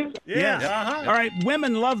themselves. Igloo? Yes. Uh-huh. All right,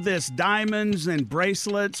 women love this. Diamonds and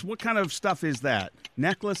bracelets. What kind of stuff is that?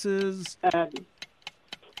 Necklaces?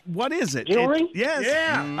 What is it? Jewelry? Yes.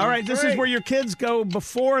 Yeah. All right, this is Great. where your kids go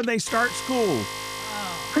before they start school.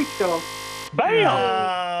 Preschool. Bam!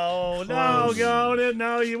 Oh, doggone it.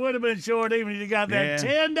 No, you would have been short even if you got that.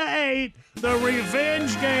 Yeah. 10-8. The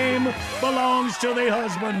revenge game belongs to the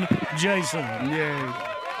husband, Jason. Yay.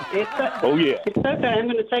 Oh, yeah. It's okay. I'm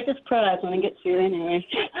going to take his prize when he gets here anyway.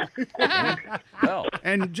 Well,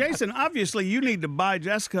 And Jason, obviously, you need to buy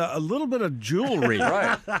Jessica a little bit of jewelry.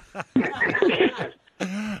 right.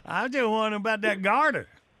 I just wondering about that garter.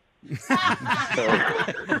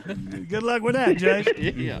 Good luck with that,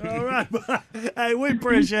 Jason. Yeah. All right. Hey, we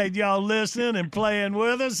appreciate y'all listening and playing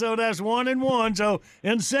with us. So that's 1-1. So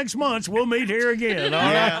in 6 months, we'll meet here again. All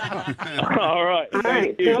right. All right. All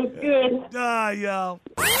right. Sounds good. Y'all.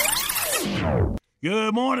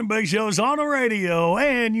 Good morning, Big Show's on the radio.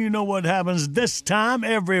 And you know what happens this time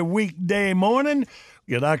every weekday morning.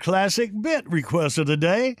 Get our classic bit request of the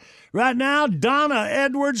day. Right now, Donna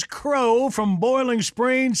Edwards Crow from Boiling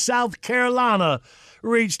Springs, South Carolina,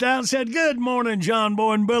 reached out and said, "Good morning, John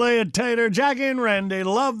Boy and Billy and Tater, Jackie and Randy.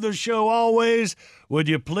 Love the show always. Would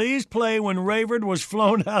you please play when Rayford was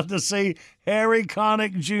flown out to see Harry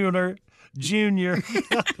Connick Jr.?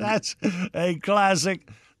 That's a classic.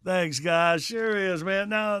 Thanks, guys. Sure is, man.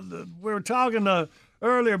 Now, we were talking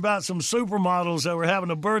earlier about some supermodels that were having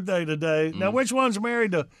a birthday today. Now, which one's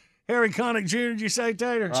married to Harry Connick Jr., did you say,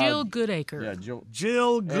 Tater? Jill Goodacre. Yeah, Jill.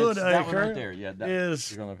 Jill That one right Goodacre there. Yeah, that,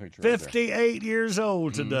 is you're on the picture right there. 58 years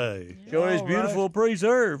old today. Sure is All beautiful,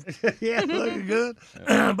 preserved. yeah, looking good.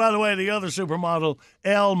 By the way, the other supermodel,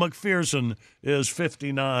 Elle McPherson, is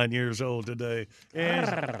 59 years old today.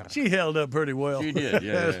 And she held up pretty well. She did,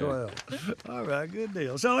 yeah. As well. All right, good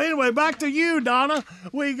deal. So anyway, back to you, Donna.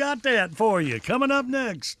 We got that for you. Coming up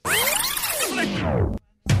next.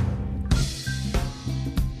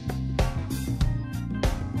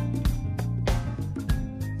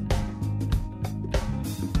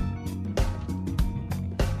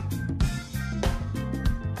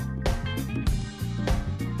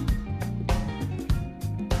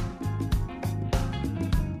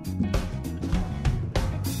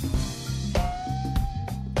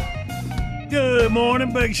 Good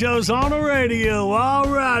morning, Big Show's on the radio. All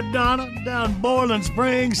right, Donna, down Boiling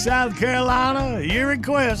Springs, South Carolina. Your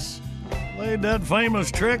request. Played that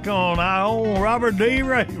famous trick on our own Robert D.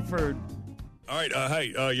 Rayford. All right,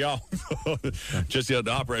 hey, y'all. Just the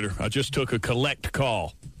operator. I just took a collect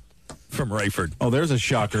call from Rayford. Oh, there's a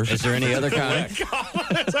shocker. Is there any other kind?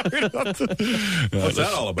 What's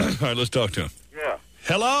that all about? All right, let's talk to him. Yeah.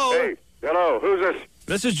 Hello? Hey, hello. Who's this?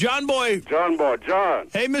 This is John Boy. John Boy. John.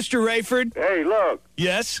 Hey, Mr. Rayford. Hey, look.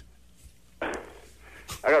 Yes? I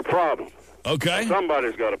got a problem. Okay.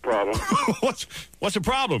 Somebody's got a problem. What's the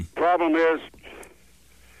problem? Problem is,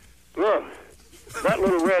 look, that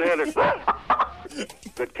little redheaded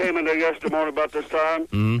that came in there yesterday morning about this time.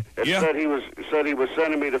 And said he was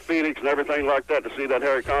sending me to Phoenix and everything like that to see that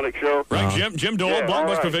Harry Connick show. Right, Jim Doyle, Yeah, all Blockbuster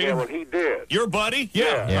right, Pavilion. Yeah, well, he did. Your buddy?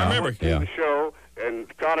 Yeah, I remember. I went to the show, and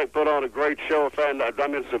Connick put on a great show. I mean,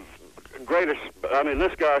 it's the greatest. I mean,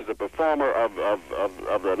 this guy's the performer of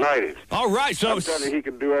the '90s. All right, so I'm telling you, he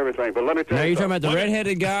can do everything. But let me tell Now, you, you talking about the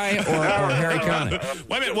redheaded guy or Harry Connick?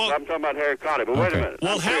 Wait a minute. Well, I'm talking about Harry Connick. But wait a minute.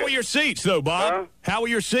 Well, how were your seats, though, Bob? Huh? How were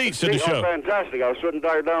your seats at the Oh, show? fantastic! I was sitting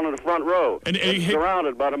down in the front row, And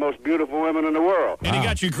surrounded by the most beautiful women in the world. And he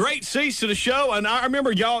got you great seats to the show, and I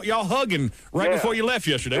remember y'all hugging right Yeah. before you left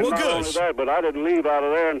yesterday. And Well, not good. only that, but I didn't leave out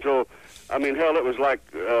of there until, I mean, hell, it was like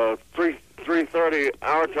 3:30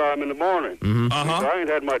 our time in the morning. Mhm. So I ain't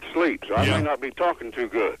had much sleep, so I may not be talking too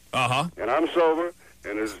good. And I'm sober,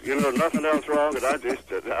 and there's nothing else wrong, and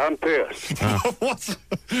I'm pissed.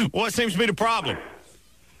 What seems to be the problem?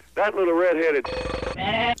 that little redheaded.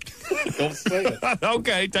 Don't say it.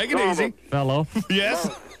 Okay, take it easy. Fellow. Yes.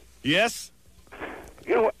 Yes.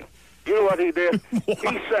 You know what he did?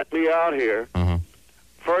 He sent me out here,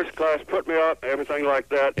 first class, put me up, everything like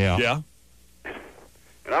that. Yeah.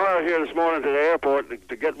 And I'm out here this morning to the airport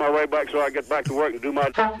to get my way back so I get back to work and do my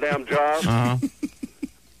damn job.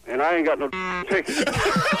 And I ain't got no ticket. What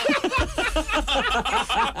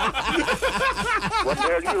the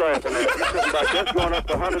hell are you laughing at? You're sitting back there going up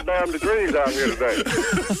to 100 damn degrees out here today.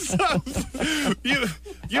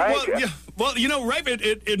 Well, you know, Rafe,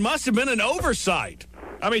 it must have been an oversight.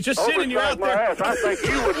 I mean, just sitting you out my there. Ass. I think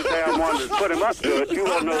you were the damn one that put him up to it. You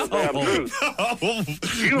wouldn't know the damn truth.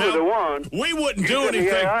 You were the one. We wouldn't do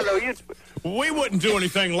anything. Yeah, I know you. We wouldn't do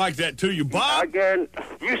anything like that to you, Bob. Again,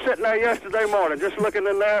 you sitting there yesterday morning, just looking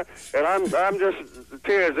in there, and I'm just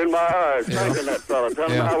tears in my eyes, thanking that fella,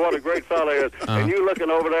 telling him what a great fella he is, and you looking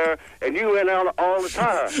over there, and you in on all the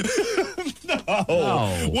time.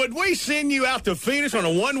 No. Would we send you out to Phoenix on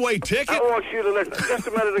a one-way ticket? I want you to listen. Just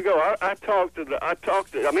a minute ago, I talked to. I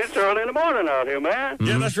mean, it's early in the morning out here, man.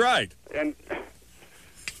 Yeah, that's right. And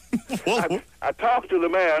I talked to the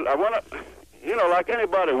man. I went up. You know, like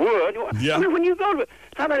anybody would. Yeah. I mean, when you go to,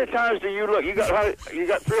 how many times do you look? You got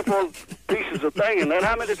 3 or 4 pieces of thing, and then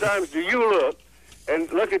how many times do you look and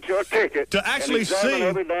look at your ticket to actually see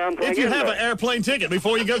every damn thing if you have there? an airplane ticket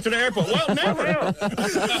before you go to the airport? Well, never.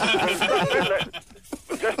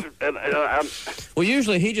 Well,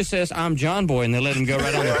 usually he just says, "I'm John Boy," and they let him go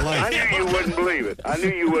right on the plane. I knew you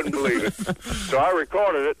wouldn't believe it. So I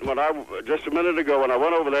recorded it just a minute ago when I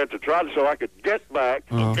went over there to try so I could get back,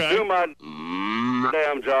 do my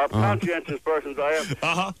damn job, conscientious person I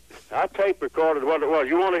am. I tape recorded what it was.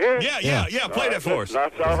 You want to hear it? Yeah. Play that for us.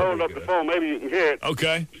 I'll hold up the phone. Maybe you can hear it.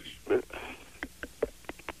 Okay.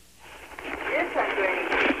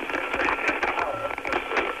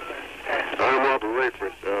 I'm Robert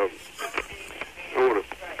Rayford. I want to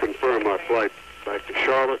confirm my flight back to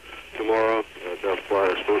Charlotte tomorrow. Delta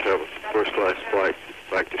Flight is supposed to have a first-class flight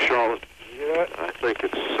back to Charlotte. I think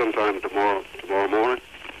it's sometime tomorrow morning.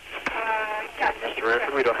 Mr.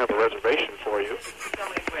 Rayford, we don't have a reservation for you.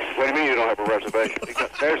 What do you mean you don't have a reservation?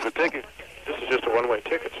 There's the ticket. This is just a one-way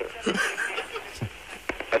ticket, sir.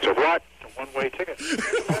 That's a what? A one-way ticket.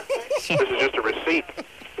 This is just a receipt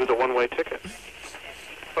with a one-way ticket.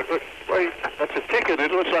 Wait, that's a ticket.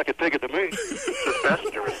 It looks like a ticket to me. It's a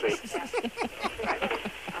passenger receipt.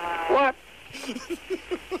 What?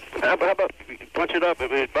 How about punch it up?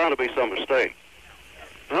 It's bound to be some mistake.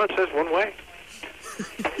 No, it says one way.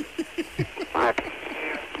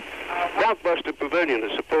 Blockbuster Pavilion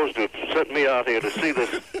is supposed to have sent me out here to see the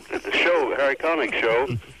show, Harry Connick show,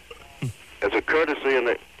 as a courtesy,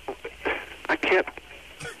 and I can't.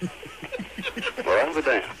 Well, I'll be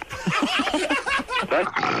damned.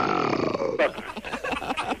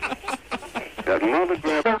 That mother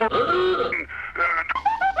grab. All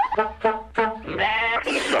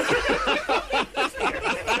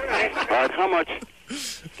right, how much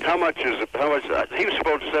is it? He was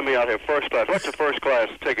supposed to send me out here first class. What's a first class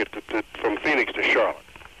ticket from Phoenix to Charlotte?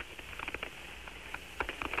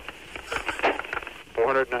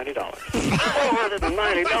 $490.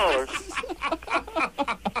 $490.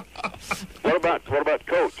 What about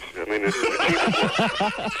coach? I mean, it's the cheapest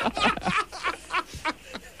one.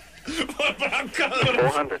 What about coach?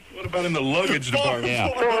 400. What about in the luggage department? Yeah.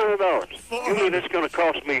 $400. You mean it's going to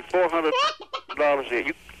cost me $400 a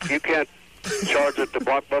year? You can't charge it to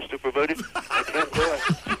Blockbuster Pavilion? I can't do it.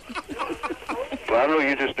 Well, I know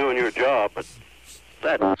you're just doing your job, but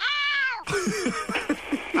that...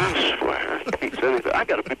 I swear, I can't say anything. I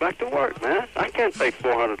got to be back to work, man. I can't pay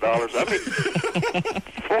 $400. I mean,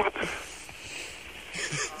 what?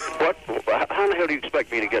 How the hell do you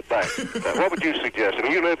expect me to get back? What would you suggest? I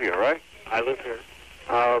mean, you live here, right? I live here.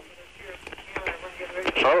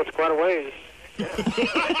 Charlotte's quite a ways. I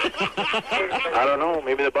don't know.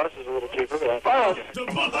 Maybe the bus is a little cheaper. But the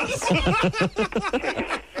bus.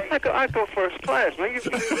 I go first class, man.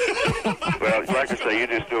 Well, like I say, you're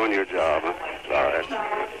just doing your job. Huh? All right.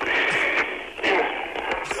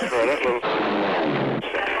 Well, that little...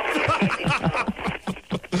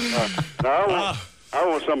 I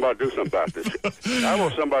want somebody to do something about this. I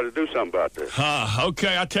want somebody to do something about this.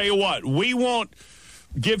 Okay, I'll tell you what. We won't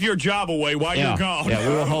give your job away while you're gone. Yeah,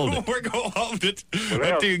 we will hold it. We're going to hold it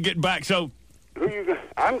until you get back. So,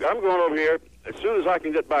 I'm going over here as soon as I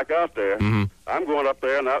can get back out there. I'm going up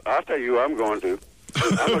there, and I'll tell you who I'm going to.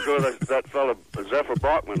 I'm going to go to that fellow, Zephyr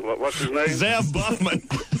Brockman. What's his name? Zev Buffman.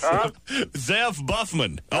 Huh? Zev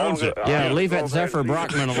Buffman owns it. Yeah, leave that Zephyr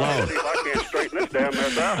Brockman alone. See if I can't straighten this damn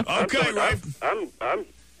mess out. Okay, Rafe.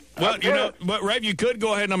 Well, you know, but Rafe, you could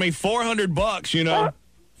go ahead and $400, you know.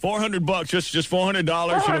 $400, just $400, you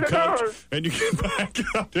know, coach, and you get back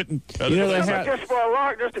out. Just for a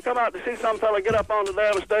lark, just to come out to see some fella get up on the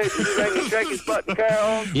damn stage and shake his butt and carry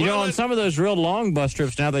on. You know, on some of those real long bus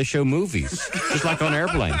trips now, they show movies, just like on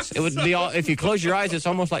airplanes. It would be all, if you close your eyes, it's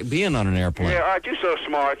almost like being on an airplane. Yeah, all right, you're so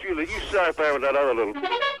smart. You sit up there with that other little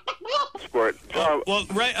squirt. Well,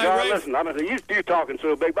 Ray, listen, you talking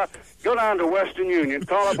so big, but go down to Western Union,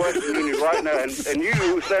 call up Western Union right now, and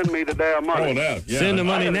you send me the damn money. Send the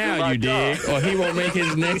money now, you dig, or he won't make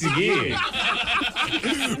his next gig.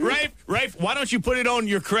 Rafe, why don't you put it on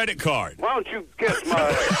your credit card? Why don't you kiss my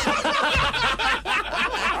ass?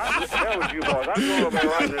 What the hell with you boys? I'm going over there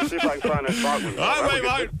right now and see if I can find that Bachman. All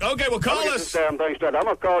right, okay, well, call us. This damn thing started. I'm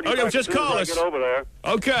going to call you back just as soon call as us. I get over there.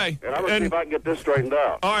 Okay. And I'm going to see if I can get this straightened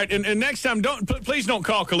out. All right, and next time, please don't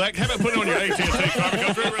call collect. Have it put it on your AT&T card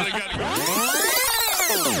because we really got to go.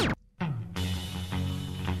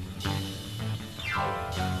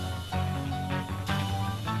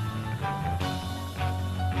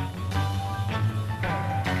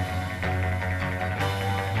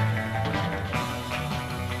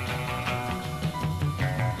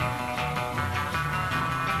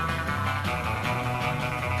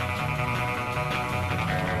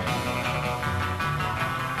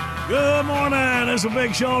 Good morning. It's a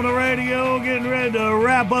Big Show on the radio. Getting ready to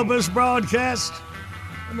wrap up this broadcast.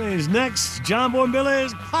 That means next, John Boy and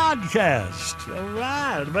Billy's podcast. All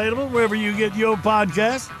right. Available wherever you get your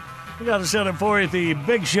podcast. We got to set it for you at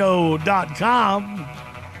thebigshow.com.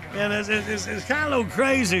 And it's kind of a little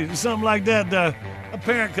crazy, something like that. A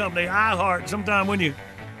parent company, iHeart, sometime when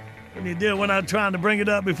I'm trying to bring it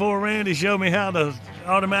up before Randy showed me how to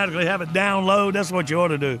automatically have it download, that's what you ought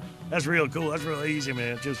to do. That's real cool. That's real easy,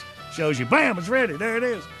 man. It just shows you, bam, it's ready. There it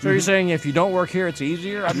is. So you're saying if you don't work here, it's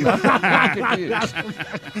easier? I'm confused.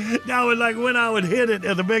 No, like when I would hit it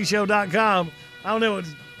at thebigshow.com, I don't know, it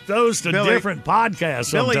goes to different podcasts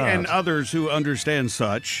sometimes. Billy and others who understand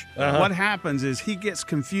such, what happens is he gets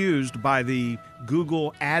confused by the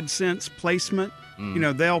Google AdSense placement. You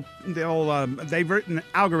know, they've written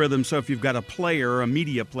algorithms, so if you've got a player, a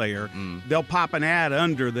media player, they'll pop an ad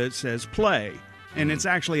under that says play. And it's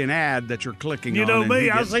actually an ad that you're clicking on. You know me,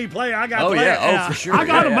 I see play, I got play. Oh, yeah, for sure. I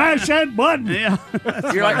got to mash that button. Yeah.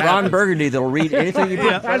 You're like Ron Burgundy that'll read anything you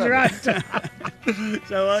put. That's right.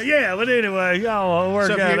 So, but anyway, y'all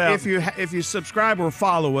work that out. If you subscribe or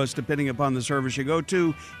follow us, depending upon the service you go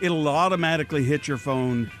to, it'll automatically hit your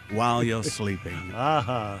phone while you're sleeping.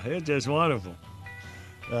 It's just wonderful.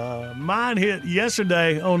 Mine hit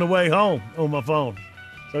yesterday on the way home on my phone.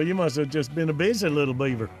 So you must have just been a busy little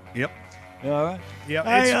beaver. Yep. All right. Yeah,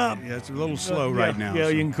 hey, it's a little slow right now. Yeah, so.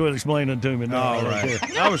 you can quit explaining to me now. All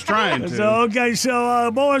right. I was trying to.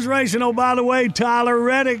 So boys racing. Oh, by the way, Tyler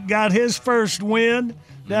Reddick got his first win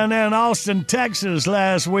down there in Austin, Texas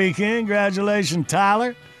last weekend. Congratulations,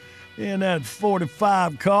 Tyler, in that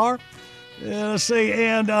 45 car. Let's see,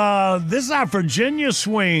 and this is our Virginia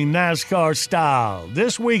Swing NASCAR style.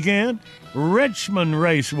 This weekend, Richmond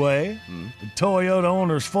Raceway, the Toyota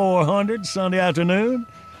Owners 400, Sunday afternoon.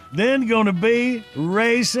 Then going to be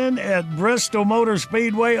racing at Bristol Motor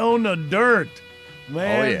Speedway on the dirt.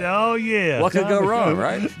 Man, oh yeah. What could go wrong,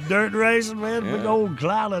 right? Dirt racing, man, big old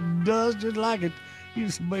cloud of dust, just like it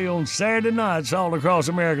used to be on Saturday nights all across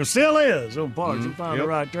America. Still is on parts. You found the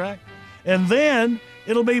right track. And then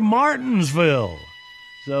it'll be Martinsville.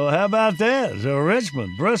 So how about that? So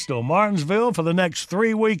Richmond, Bristol, Martinsville for the next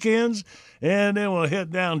 3 weekends. And then we'll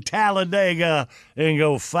hit down Talladega and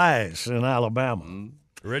go fast in Alabama.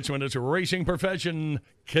 Richmond is a racing perfection.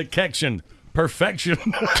 Perfection.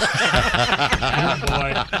 Said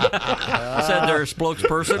their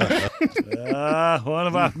spokesperson. One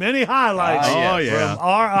of our many highlights from RIR.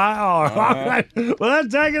 All right. Well,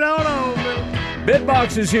 let's take it on Billy.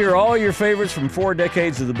 Bitbox is here. All your favorites from 4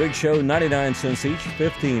 decades of The Big Show, 99 cents each,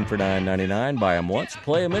 15 for $9.99. Buy them once,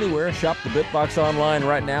 play them anywhere. Shop the Bitbox online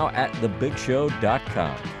right now at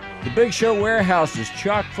thebigshow.com. The Big Show warehouse is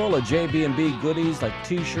chock full of JB&B goodies like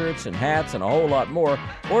T-shirts and hats and a whole lot more.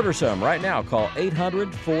 Order some right now. Call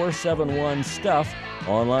 800-471-STUFF.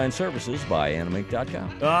 Online services by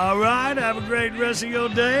animink.com. All right. Have a great rest of your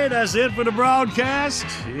day. That's it for the broadcast.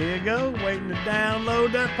 Here you go. Waiting to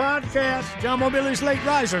download that podcast. John Mobiley's Late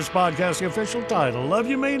Risers podcast, the official title. Love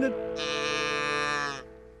you, mean it.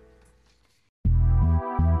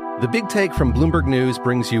 The Big Take from Bloomberg News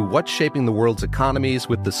brings you what's shaping the world's economies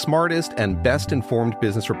with the smartest and best-informed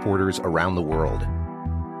business reporters around the world.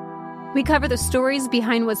 We cover the stories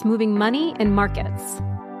behind what's moving money and markets.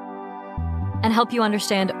 And help you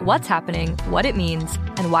understand what's happening, what it means,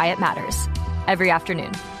 and why it matters. Every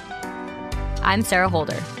afternoon. I'm Sarah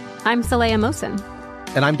Holder. I'm Saleha Mohsin.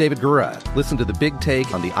 And I'm David Gura. Listen to The Big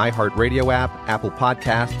Take on the iHeartRadio app, Apple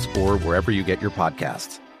Podcasts, or wherever you get your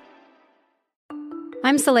podcasts.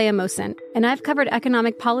 I'm Saleha Mohsin, and I've covered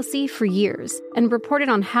economic policy for years and reported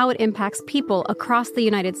on how it impacts people across the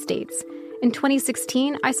United States. In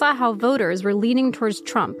 2016, I saw how voters were leaning towards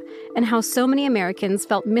Trump and how so many Americans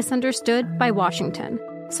felt misunderstood by Washington.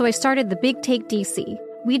 So I started The Big Take DC.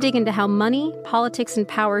 We dig into how money, politics, and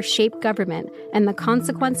power shape government and the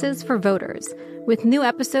consequences for voters. With new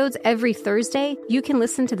episodes every Thursday, you can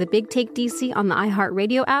listen to The Big Take DC on the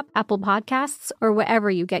iHeartRadio app, Apple Podcasts, or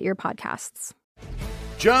wherever you get your podcasts.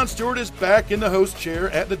 Jon Stewart is back in the host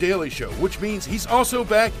chair at The Daily Show, which means he's also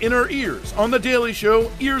back in our ears on The Daily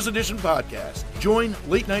Show Ears Edition podcast. Join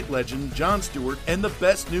late-night legend Jon Stewart and the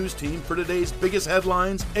best news team for today's biggest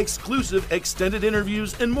headlines, exclusive extended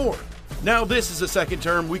interviews, and more. Now this is a second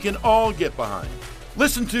term we can all get behind.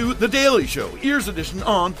 Listen to The Daily Show Ears Edition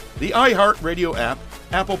on the iHeartRadio app,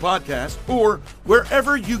 Apple Podcasts, or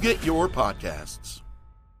wherever you get your podcasts.